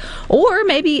Kitchens, or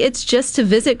maybe it's just to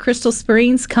visit Crystal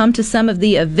Springs, come to some of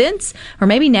the events, or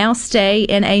maybe now stay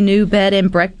in a new bed and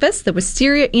breakfast, the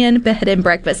Wisteria Inn Bed and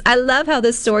Breakfast. I love how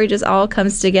this story just all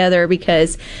comes together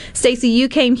because Stacey, you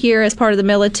came here as part of the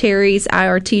military's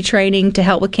IRT training to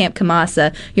help with Camp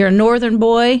Kamasa. You're a northern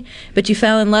boy, but you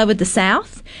fell in love with the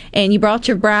South, and you brought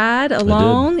your bride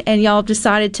along, and y'all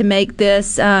decided to make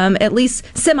this at least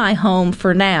semi-home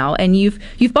for now. And you've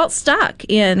bought stock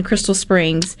in Crystal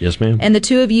Springs. Yes, ma'am. And the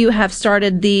two of you have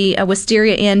started the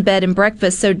Wisteria Inn Bed and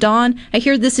Breakfast. So, Dawn, I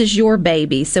hear this is your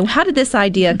baby. So, how did this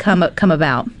idea come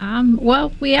about?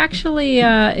 Well, we actually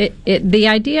the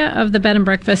idea of the bed and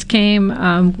breakfast came.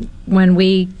 when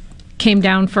we came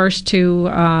down first to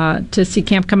see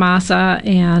Camp Kamasa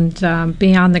and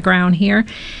be on the ground here,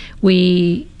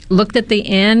 we looked at the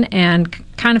inn and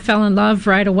kind of fell in love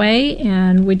right away,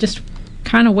 and we just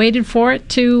kind of waited for it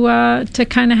to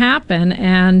kind of happen.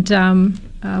 And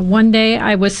one day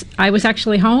I was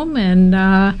actually home, and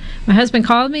my husband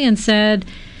called me and said,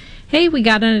 "Hey, we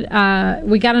got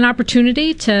an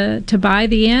opportunity to buy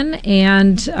the inn,"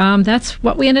 and that's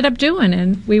what we ended up doing.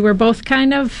 And we were both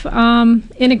kind of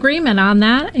in agreement on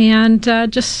that, and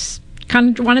just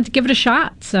kind of wanted to give it a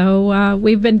shot. So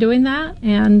we've been doing that,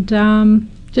 and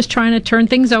just trying to turn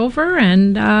things over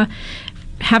and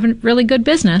having really good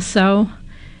business. So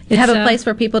you have a place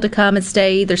for people to come and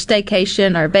stay, either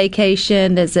staycation or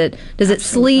vacation. Does it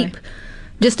sleep?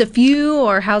 Just a few,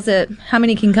 or how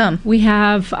many can come? We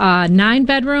have 9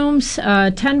 bedrooms,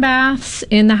 10 baths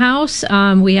in the house.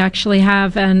 We actually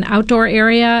have an outdoor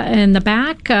area in the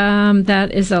back that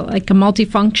is like a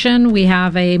multifunction. We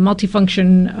have a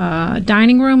multifunction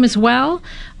dining room as well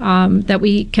that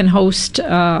we can host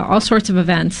all sorts of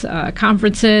events,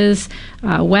 conferences,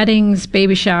 weddings,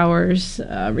 baby showers,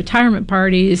 retirement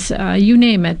parties, you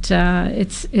name it.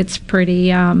 It's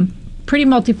pretty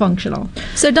multifunctional.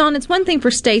 So, Dawn, it's one thing for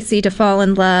Stacy to fall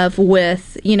in love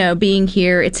with, being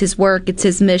here. It's his work. It's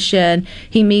his mission.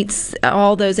 He meets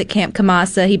all those at Camp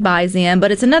Kamasa. He buys in.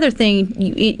 But it's another thing,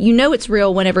 it's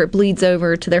real whenever it bleeds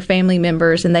over to their family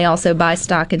members and they also buy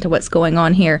stock into what's going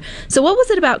on here. So what was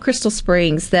it about Crystal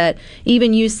Springs that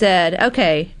even you said,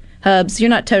 okay, Hubs, you're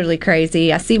not totally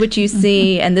crazy. I see what you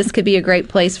see, and this could be a great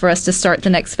place for us to start the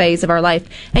next phase of our life.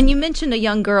 And you mentioned a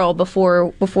young girl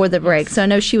before the break, so I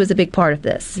know she was a big part of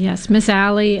this. Yes, Miss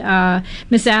Allie.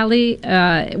 Miss Allie,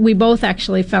 we both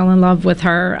actually fell in love with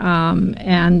her,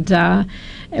 and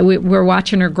we're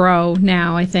watching her grow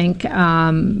now, I think.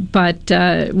 But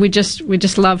we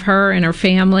just love her and her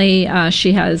family.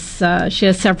 She has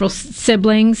several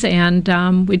siblings,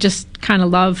 and we just kind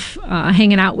of love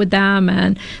hanging out with them,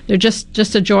 and they're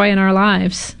just a joy in our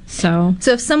lives. So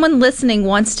if someone listening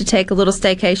wants to take a little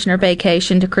staycation or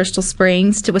vacation to Crystal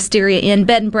Springs, to Wisteria Inn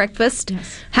Bed and Breakfast,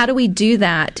 yes, how do we do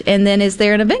that? And then is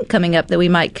there an event coming up that we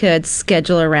could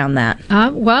schedule around that?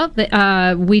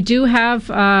 We do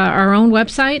have our own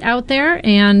website out there,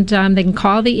 and they can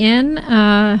call the inn.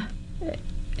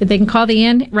 They can call the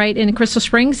inn right in Crystal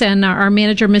Springs, and our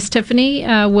manager, Miss Tiffany,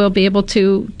 will be able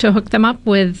to hook them up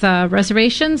with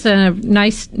reservations and a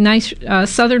nice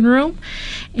southern room.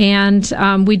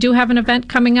 And we do have an event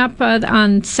coming up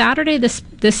on Saturday, this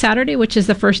Saturday, which is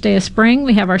the first day of spring.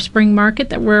 We have our spring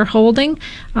market that we're holding.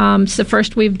 It's the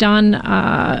first we've done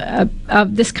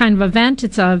of this kind of event.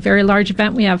 It's a very large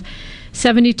event. We have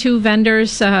 72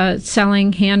 vendors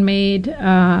selling handmade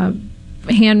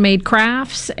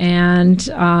crafts,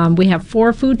 and we have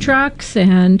 4 food trucks,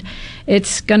 and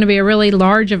it's going to be a really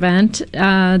large event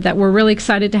that we're really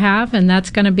excited to have, and that's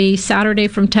going to be Saturday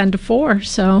from 10 to 4.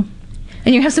 So,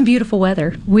 and you have some beautiful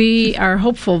weather. We are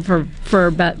hopeful for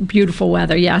beautiful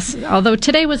weather, yes. Although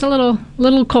today was a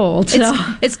little cold. So.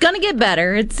 It's going to get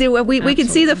better. We can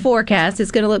see the forecast. It's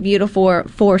going to look beautiful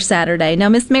for Saturday. Now,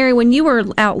 Miss Mary, when you were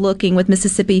out looking with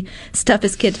Mississippi's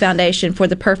Toughest Kids Foundation for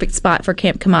the perfect spot for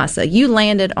Camp Kamasa, you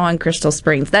landed on Crystal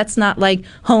Springs. That's not like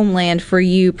homeland for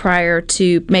you prior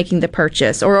to making the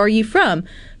purchase. Or are you from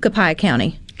Copiah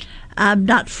County? I'm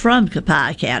not from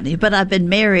Copiah County, but I've been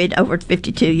married over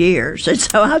 52 years, and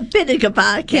so I've been in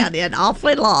Copiah County an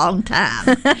awfully long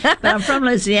time. But I'm from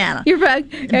Louisiana. You're right.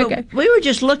 Okay. But we were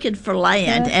just looking for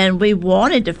land, and we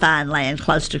wanted to find land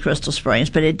close to Crystal Springs,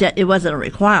 but it wasn't a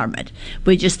requirement.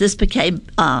 This became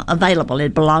available.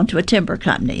 It belonged to a timber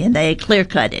company, and they had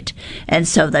clear-cut it, and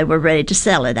so they were ready to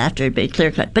sell it after it had been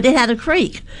clear-cut. But it had a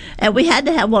creek, and we had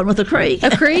to have one with a creek.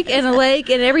 A creek and a lake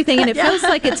and everything, and it feels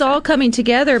like it's all coming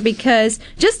together because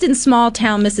just in small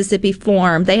town Mississippi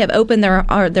form, they have opened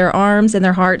their arms and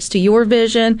their hearts to your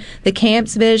vision, the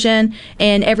camp's vision,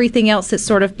 and everything else that's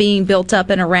sort of being built up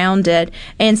and around it.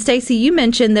 And Stacy, you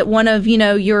mentioned that one of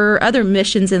your other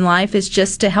missions in life is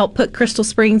just to help put Crystal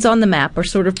Springs on the map, or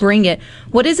sort of bring it.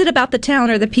 What is it about the town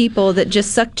or the people that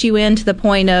just sucked you in to the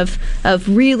point of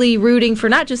really rooting for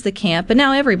not just the camp, but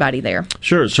now everybody there?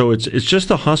 Sure. So it's just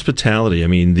the hospitality. I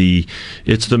mean,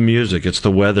 it's the music, it's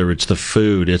the weather, it's the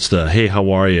food, it's the, hey, how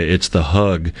are you? It's the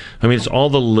hug. I mean, it's all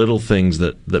the little things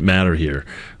that matter here.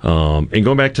 And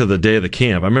going back to the day of the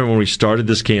camp, I remember when we started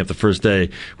this camp the first day,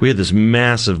 we had this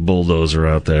massive bulldozer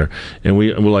out there. And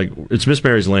we're like, it's Miss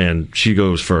Mary's land. She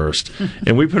goes first.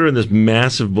 And we put her in this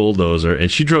massive bulldozer, and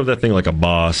she drove that thing like a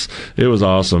boss. It was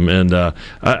awesome. And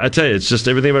I tell you, it's just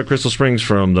everything about Crystal Springs,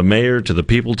 from the mayor to the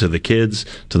people to the kids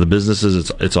to the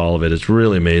businesses. It's all of it. It's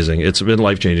really amazing. It's been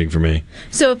life-changing for me.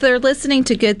 So if they're listening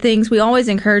to Good Things, we always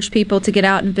encourage people to get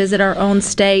out and visit our own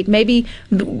state. Maybe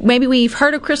we've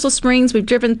heard of Crystal Springs. We've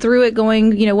driven through it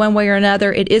going, one way or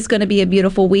another. It is going to be a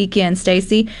beautiful weekend,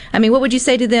 Stacey. I mean, what would you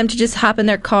say to them to just hop in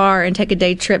their car and take a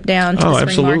day trip down to the spring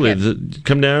absolutely. market?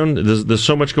 Come down. There's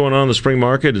so much going on in the spring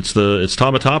market. It's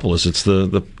Tomatopoulos. It's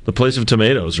the place of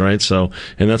tomatoes, right? So,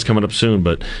 and that's coming up soon.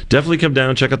 But definitely come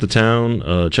down, check out the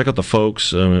town, check out the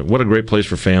folks. What a great place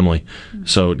for family.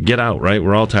 So get out, right?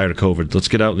 We're all tired of COVID. Let's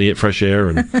get out and get fresh air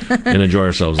and enjoy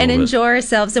ourselves a little bit. Enjoy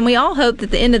ourselves. And we all hope that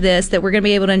at the end of this that we're going to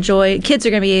be able to enjoy, kids are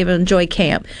going to be able to enjoy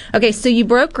camp. Okay, so you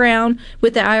broke ground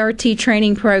with the IRT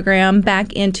training program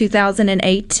back in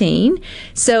 2018.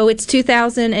 So it's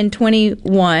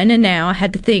 2021, and now I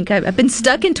had to think, I've been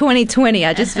stuck in 2020.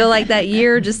 I just feel like that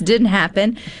year just didn't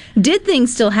happen. Did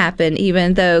things still happen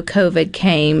even though COVID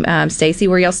came, Stacey?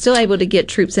 Were y'all still able to get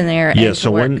troops in there? Yeah,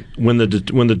 so when the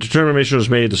determination was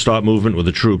made to stop movement with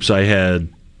the troops, I had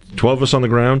 12 of us on the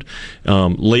ground,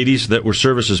 ladies that were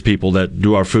services people that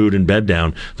do our food and bed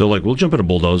down. They're like, we'll jump in a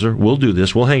bulldozer, we'll do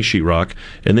this, we'll hang sheetrock,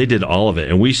 and they did all of it.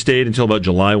 And we stayed until about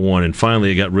July 1, and finally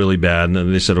it got really bad, and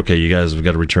then they said, okay, you guys have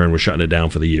got to return, we're shutting it down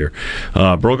for the year.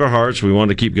 Broke our hearts, we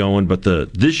wanted to keep going, but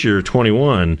this year,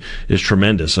 21, is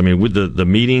tremendous. I mean, with the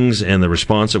meetings and the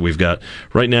response that we've got,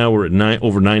 right now we're at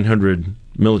over 900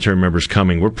 military members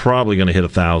coming. We're probably going to hit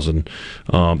 1,000.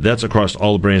 That's across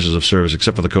all the branches of service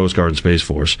except for the Coast Guard and Space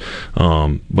Force.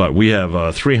 But we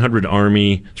have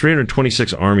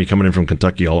 326 Army coming in from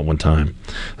Kentucky all at one time.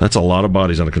 That's a lot of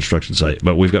bodies on a construction site,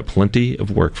 but we've got plenty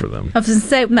of work for them. I was going to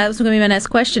say, that was going to be my next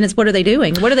question, is what are they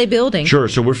doing? What are they building? Sure.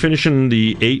 So we're finishing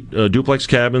the 8 duplex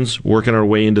cabins, working our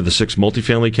way into the 6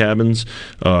 multifamily cabins,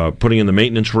 putting in the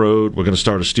maintenance road. We're going to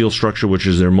start a steel structure, which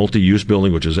is their multi-use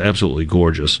building, which is absolutely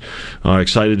gorgeous.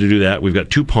 Excited to do that. We've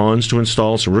got 2 ponds to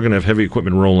install, so we're going to have heavy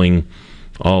equipment rolling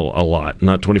a lot.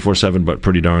 Not 24/7, but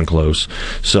pretty darn close.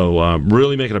 So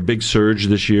really making a big surge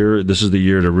this year. This is the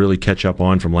year to really catch up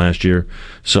on from last year.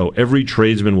 So every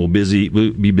tradesman will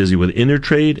be busy within their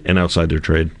trade and outside their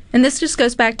trade. And this just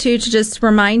goes back to just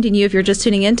reminding you, if you're just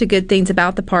tuning into Good Things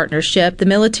about the partnership, the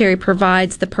military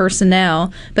provides the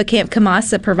personnel, but Camp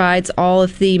Kamasa provides all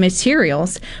of the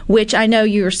materials, which I know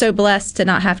you are so blessed to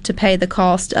not have to pay the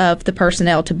cost of the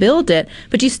personnel to build it,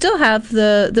 but you still have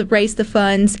the raise the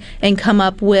funds and come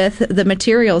up with the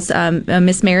materials,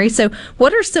 Miss Mary. So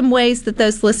what are some ways that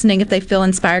those listening, if they feel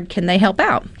inspired, can they help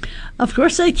out? Of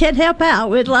course they can help out.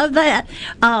 We'd love that.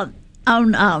 On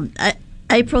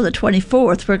April the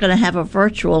 24th, we're going to have a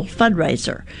virtual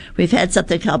fundraiser. We've had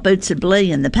something called Boots and Bling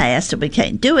in the past, and we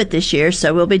can't do it this year,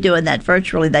 so we'll be doing that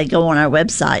virtually. They go on our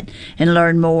website and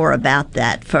learn more about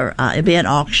that. It'll be an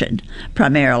auction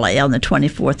primarily on the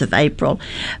 24th of April.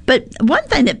 But one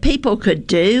thing that people could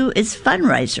do is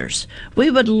fundraisers.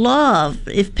 We would love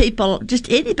if people, just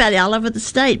anybody all over the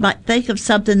state, might think of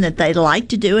something that they like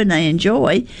to do and they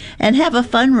enjoy and have a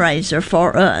fundraiser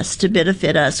for us to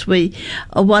benefit us.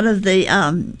 One of the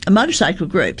motorcycle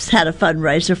groups had a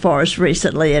fundraiser for us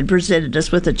recently and presented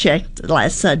us with a check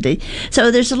last Sunday. So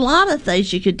there's a lot of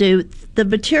things you could do. The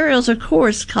materials, of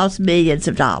course, cost millions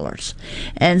of dollars.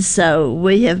 And so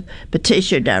we have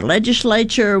petitioned our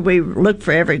legislature. We look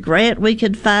for every grant we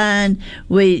can find.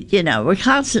 We're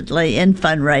constantly in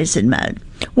fundraising mode.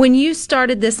 When you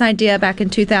started this idea back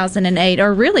in 2008,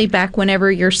 or really back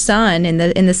whenever your son in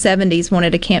the 70s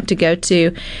wanted a camp to go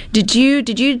to, did you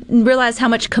realize how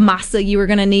much Kamasa you were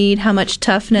going to need, how much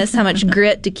toughness, how much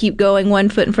grit to keep going one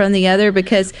foot in front of the other?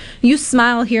 Because you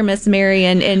smile here, Miss Mary,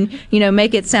 and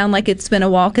make it sound like it's been a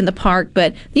walk in the park,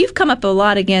 but you've come up a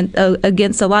lot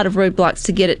against a lot of roadblocks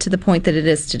to get it to the point that it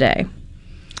is today.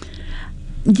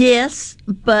 Yes,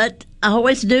 but I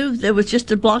always knew there was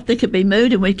just a block that could be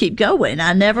moved and we'd keep going.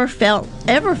 I never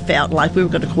ever felt like we were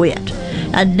going to quit.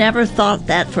 I never thought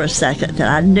that for a second, that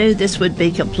I knew this would be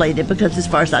completed, because as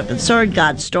far as I'm concerned,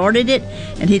 God started it,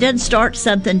 and He doesn't start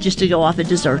something just to go off and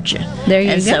desert you. There you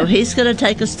go. And so He's going to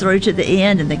take us through to the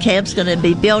end, and the camp's going to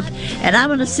be built, and I'm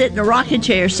going to sit in a rocking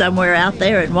chair somewhere out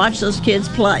there and watch those kids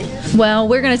play. Well,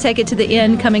 we're going to take it to the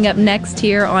end coming up next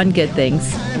here on Good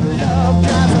Things.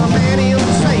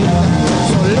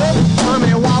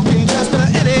 Walking just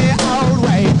any old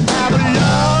way. I would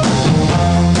love,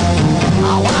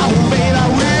 oh, I will be the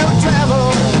real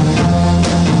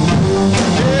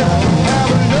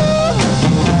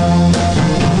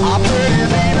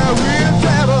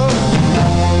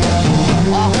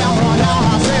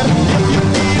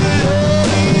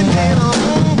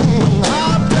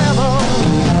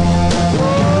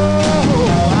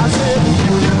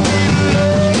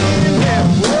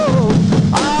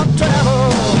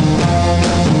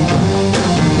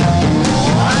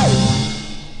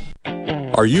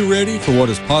Are you ready for what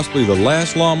is possibly the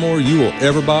last lawnmower you will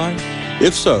ever buy?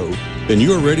 If so, then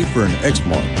you are ready for an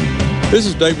Exmark. This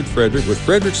is David Frederick with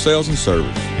Frederick Sales and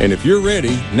Service. And if you're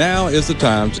ready, now is the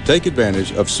time to take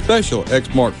advantage of special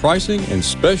Exmark pricing and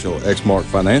special Exmark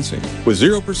financing. With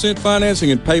 0%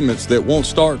 financing and payments that won't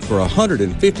start for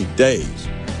 150 days.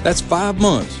 That's 5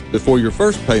 months before your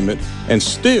first payment and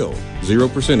still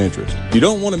 0% interest. You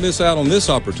don't want to miss out on this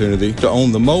opportunity to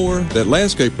own the mower that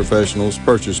landscape professionals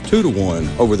purchase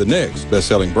 2-to-1 over the next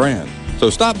best-selling brand.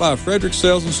 So stop by Frederick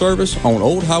Sales and Service on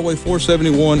Old Highway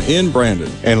 471 in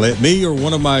Brandon and let me or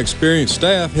one of my experienced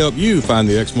staff help you find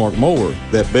the Exmark mower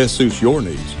that best suits your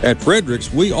needs. At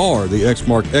Frederick's, we are the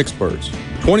Exmark experts.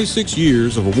 26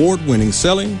 years of award-winning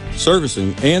selling,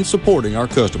 servicing, and supporting our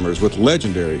customers with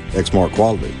legendary Exmark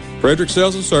quality. Frederick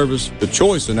Sales and Service, the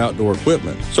choice in outdoor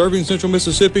equipment, serving Central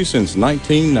Mississippi since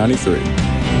 1993.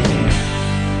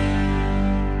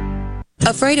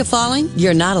 Afraid of falling?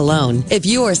 You're not alone. If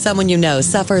you or someone you know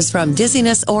suffers from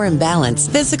dizziness or imbalance,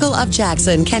 Physical of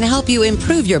Jackson can help you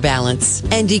improve your balance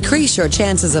and decrease your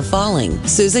chances of falling.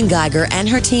 Susan Geiger and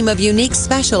her team of unique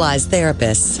specialized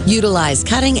therapists utilize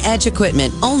cutting-edge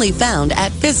equipment only found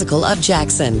at Physical of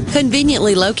Jackson.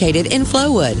 Conveniently located in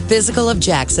Flowood, Physical of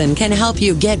Jackson can help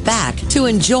you get back to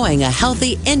enjoying a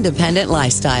healthy, independent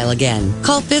lifestyle again.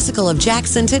 Call Physical of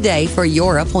Jackson today for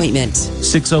your appointment.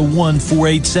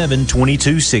 601-487-2260.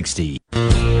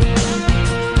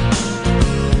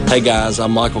 Hey guys,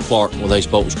 I'm Michael Clark with Ace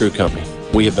Bolt & Screw Company.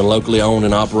 We have been locally owned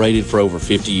and operated for over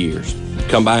 50 years.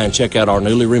 Come by and check out our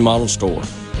newly remodeled store.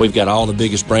 We've got all the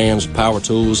biggest brands of power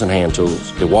tools and hand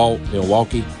tools. DeWalt,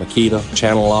 Milwaukee, Makita,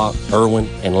 Channel Lock, Irwin,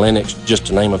 and Lennox, just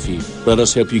to name a few. Let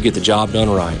us help you get the job done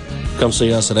right. Come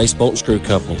see us at Ace Bolt & Screw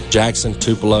Company, Jackson,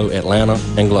 Tupelo, Atlanta,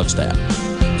 and Gluckstadt.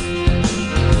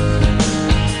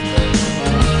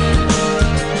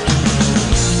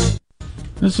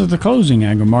 This is the closing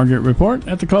agri-market report.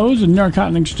 At the close of the New York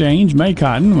Cotton Exchange, May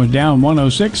cotton was down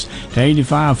 106 to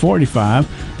 85.45.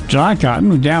 July cotton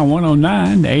was down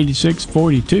 109 to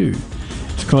 86.42. At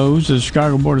the close of the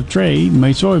Chicago Board of Trade,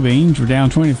 May soybeans were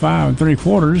down 25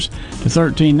 3/4 to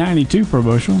 13.92 per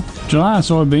bushel. July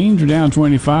soybeans were down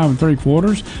 25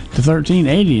 3/4 to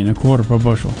 13.80 1/4 per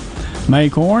bushel. May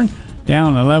corn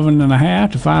down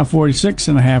 11.5 to 5.46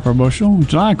 1/2 per bushel.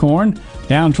 July corn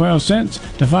down 12 cents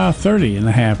to 5.30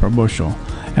 1/2 per bushel.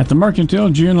 At the Mercantile,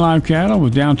 June live cattle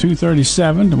was down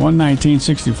 237 to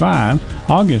 119.65.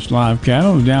 August live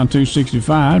cattle was down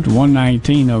 265 to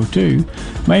 119.02.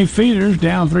 May feeders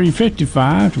down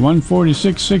 355 to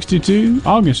 146.62.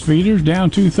 August feeders down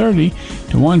 230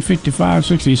 to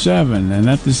 155.67. And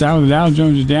at this hour, the Dow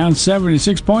Jones is down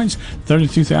 76 points,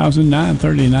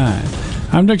 32,939.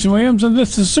 I'm Dixon Williams, and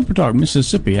this is Super Talk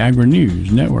Mississippi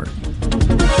Agri-News Network.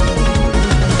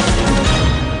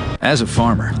 As a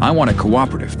farmer, I want a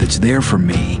cooperative that's there for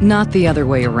me. Not the other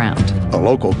way around. A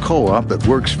local co-op that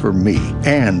works for me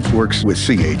and works with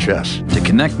CHS. To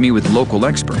connect me with local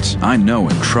experts I know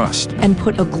and trust. And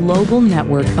put a global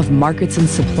network of markets and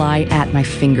supply at my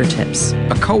fingertips.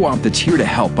 A co-op that's here to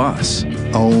help us.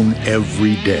 Own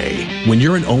every day. When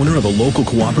you're an owner of a local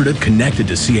cooperative connected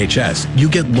to CHS, you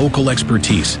get local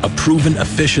expertise, a proven,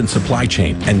 efficient supply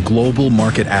chain, and global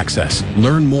market access.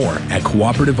 Learn more at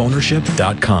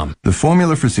cooperativeownership.com. The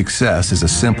formula for success is a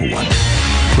simple one.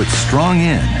 Put strong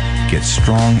in, get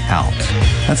strong out.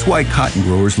 That's why cotton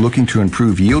growers looking to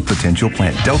improve yield potential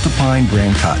plant Delta Pine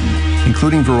brand cotton,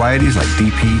 including varieties like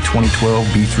DP 2012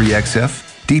 B3XF,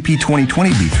 DP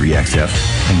 2020 B3XF,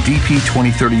 and DP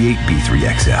 2038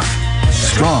 B3XF.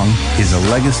 Strong is a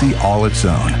legacy all its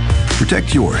own.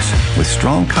 Protect yours with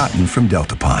strong cotton from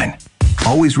Delta Pine.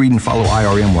 Always read and follow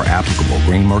IRM where applicable,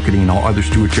 grain marketing and all other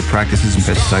stewardship practices and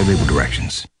pesticide label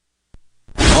directions.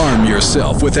 Arm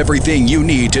yourself with everything you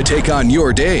need to take on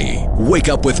your day. Wake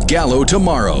up with Gallo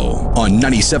tomorrow on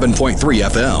 97.3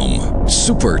 FM.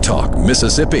 Super Talk,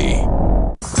 Mississippi.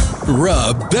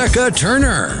 Rebecca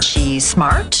Turner. She's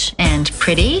smart and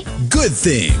pretty. Good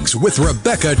Things with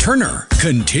Rebecca Turner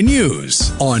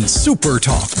continues on Super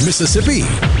Talk, Mississippi.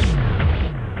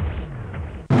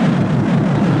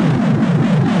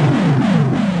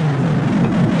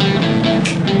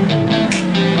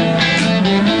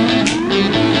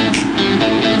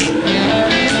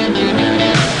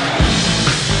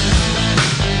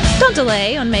 Don't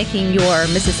delay on making your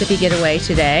Mississippi getaway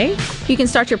today. You can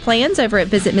start your plans over at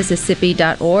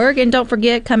visitmississippi.org. And don't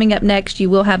forget, coming up next, you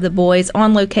will have the boys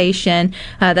on location.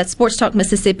 That's Sports Talk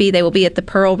Mississippi. They will be at the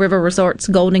Pearl River Resort's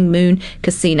Golden Moon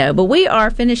Casino. But we are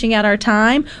finishing out our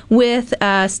time with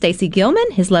Stacy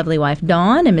Gilman, his lovely wife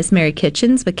Dawn, and Miss Mary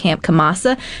Kitchens with Camp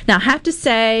Kamasa. Now, I have to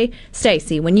say,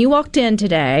 Stacy, when you walked in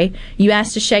today, you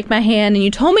asked to shake my hand, and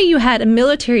you told me you had a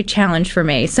military challenge for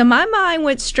me. So my mind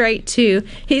went straight to,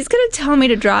 he's going to tell me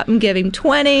to drop and give him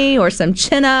 20 or some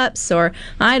chin-ups or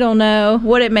I don't know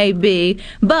what it may be.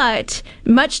 But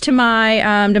much to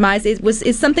my demise,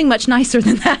 it's something much nicer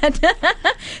than that.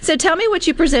 So tell me what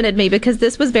you presented me, because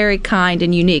this was very kind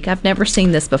and unique. I've never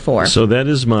seen this before. So that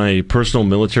is my personal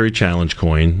military challenge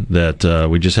coin that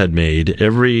we just had made.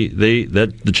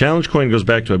 The challenge coin goes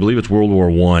back to, I believe it's World War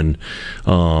I,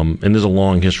 and there's a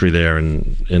long history there,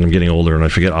 and I'm getting older and I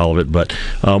forget all of it. But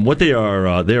what they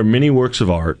are mini works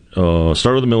of art.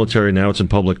 Started with the military, now it's in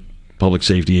public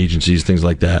safety agencies, things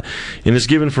like that. And it's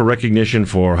given for recognition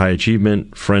for high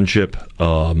achievement, friendship,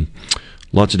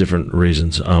 lots of different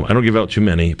reasons. I don't give out too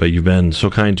many, but you've been so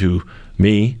kind to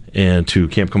me and to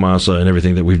Camp Kamasa and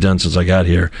everything that we've done since I got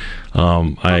here.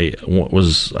 I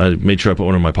made sure I put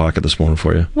one in my pocket this morning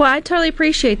for you. Well, I totally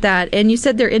appreciate that. And you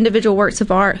said they're individual works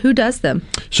of art. Who does them?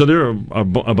 So there are a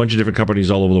bunch of different companies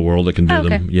all over the world that can do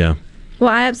them. Yeah. Well,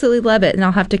 I absolutely love it, and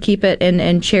I'll have to keep it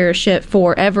and cherish it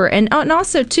forever. And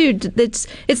also, too, it's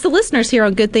the listeners here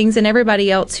on Good Things and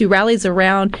everybody else who rallies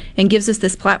around and gives us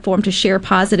this platform to share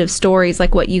positive stories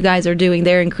like what you guys are doing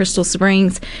there in Crystal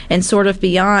Springs and sort of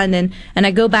beyond. And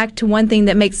I go back to one thing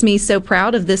that makes me so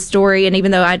proud of this story, and even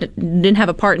though I didn't have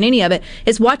a part in any of it,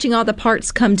 is watching all the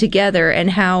parts come together and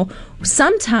how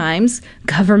sometimes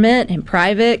government and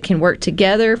private can work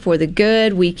together for the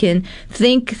good. We can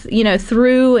think,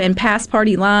 through and past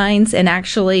party lines and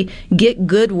actually get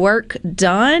good work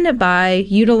done by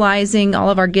utilizing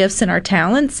all of our gifts and our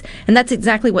talents. And that's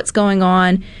exactly what's going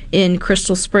on in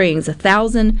Crystal Springs.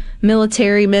 1,000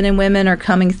 military men and women are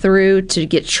coming through to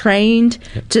get trained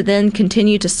to then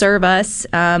continue to serve us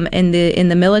in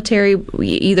the military,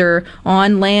 either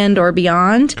on land or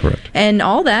beyond. Correct. And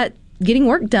all that getting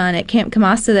work done at Camp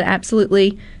Kamasa that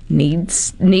absolutely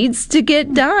needs to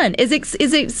get done. Is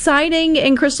it exciting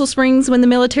in Crystal Springs when the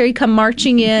military come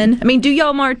marching in? I mean, do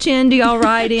y'all march in? Do y'all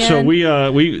ride in? So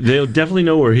they'll definitely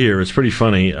know we're here. It's pretty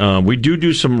funny. We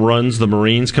do some runs. The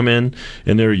Marines come in,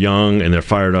 and they're young, and they're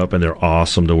fired up, and they're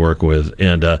awesome to work with.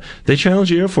 And they challenge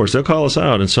the Air Force. They'll call us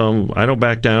out. And so I don't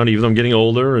back down, even though I'm getting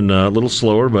older and a little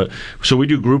slower. But so we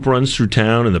do group runs through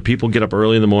town, and the people get up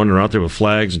early in the morning, are out there with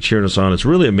flags and cheering us on. It's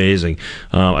really amazing.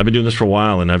 I've been doing this for a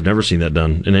while, and I've never seen that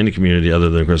done in any community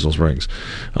other than Crystal Springs.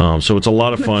 So it's a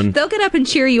lot of fun. They'll get up and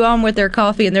cheer you on with their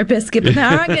coffee and their biscuit, but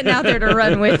now I'm getting out there to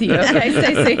run with you. Okay,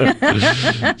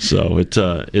 Stacey? So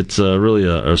it's really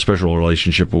a special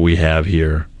relationship we have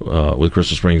here with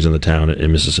Crystal Springs in the town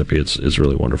in Mississippi. It's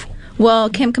really wonderful. Well,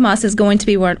 Camp Kamasa is going to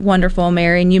be wonderful,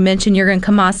 Mary, and you mentioned you're going to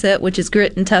Kamasa it, which is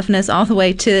grit and toughness all the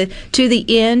way to the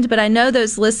end. But I know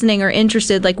those listening are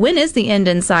interested, like, when is the end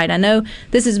in sight? I know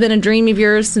this has been a dream of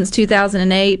yours since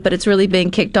 2008, but it's really been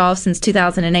kicked off since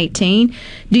 2018.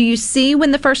 Do you see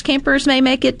when the first campers may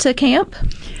make it to camp?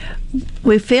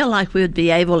 We feel like we would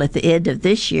be able at the end of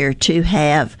this year to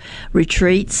have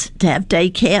retreats, to have day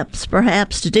camps,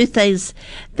 perhaps, to do things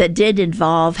that did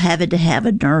involve having to have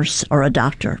a nurse or a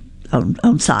doctor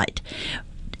on site.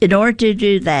 In order to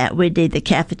do that, we need the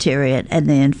cafeteria and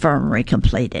the infirmary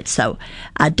completed. So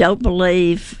I don't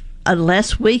believe,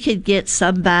 unless we could get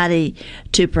somebody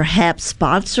to perhaps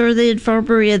sponsor the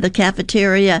infirmary and the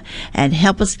cafeteria and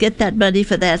help us get that money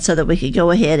for that so that we could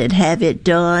go ahead and have it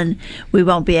done, we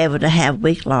won't be able to have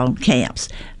week-long camps.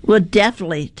 We'll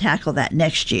definitely tackle that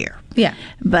next year. Yeah.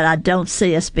 But I don't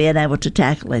see us being able to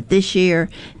tackle it this year,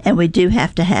 and we do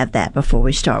have to have that before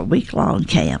we start week-long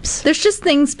camps. There's just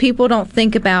things people don't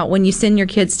think about when you send your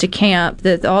kids to camp,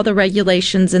 that all the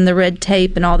regulations and the red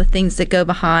tape and all the things that go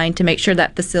behind to make sure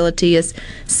that facility is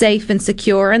safe and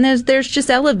secure. And there's just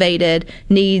elevated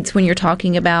needs when you're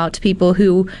talking about people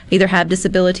who either have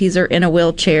disabilities or in a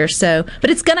wheelchair. So, but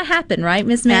it's going to happen, right,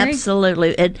 Miss Mary?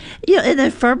 Absolutely. And in the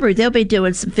infirmary, they'll be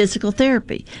doing some physical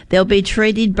therapy. They'll be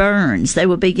treating burns. They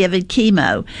will be given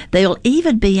chemo. They'll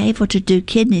even be able to do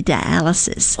kidney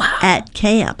dialysis at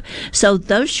camp. So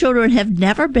those children have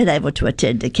never been able to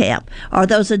attend to camp, or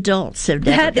those adults have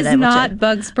never been able to. That is not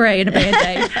bug spray and a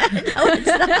Band-Aid. No, it's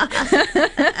not.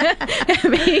 I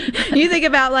mean, you think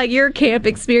about like your camp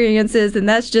experiences, and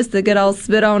that's just the good old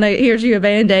spit on it. Here's you a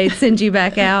Band-Aid, send you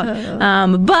back out.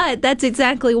 But that's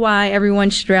exactly why everyone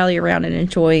should rally around and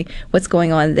enjoy what's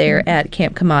going on there at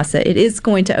Camp Kamasa. It is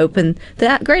going to open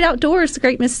the great outdoors, the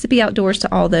great Mississippi outdoors,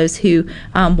 to all those who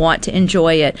want to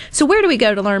enjoy it. So where do we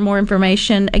go to learn more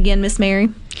information again, Miss Mary?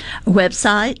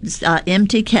 Website,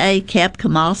 MTK Camp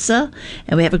Kamasa,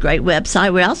 and we have a great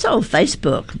website. We're also on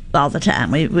Facebook all the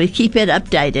time. We keep it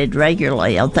updated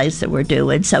regularly on things that we're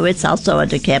doing, so it's also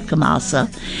under Camp Kamasa.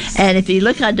 And if you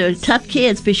look under Tough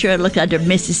Kids, be sure to look under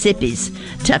Mississippi's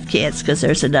Tough Kids, because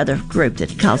there's another group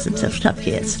that calls themselves Tough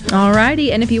Kids. All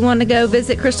righty, and if you want to go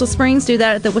visit Crystal Springs, do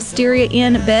that at the Wisteria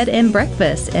Inn Bed and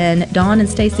Breakfast, and Dawn and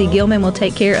Stacy Gilman will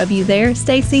take care of you there.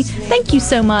 Stacy, thank you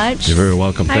so much. You're very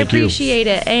welcome. Thank you. I appreciate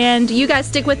it. And you guys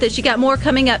stick with us. You got more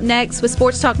coming up next with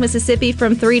Sports Talk Mississippi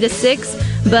from 3 to 6.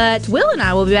 But Will and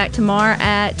I will be back tomorrow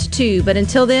at 2. But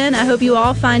until then, I hope you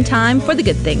all find time for the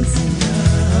good things.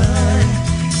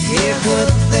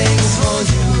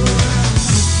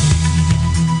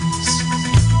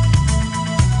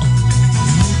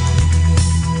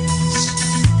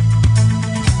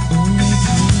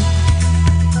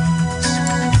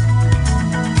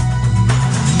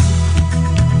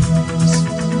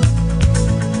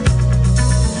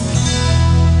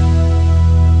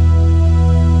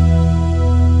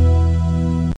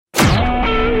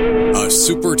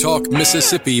 SuperTalk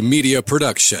Mississippi Media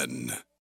Production.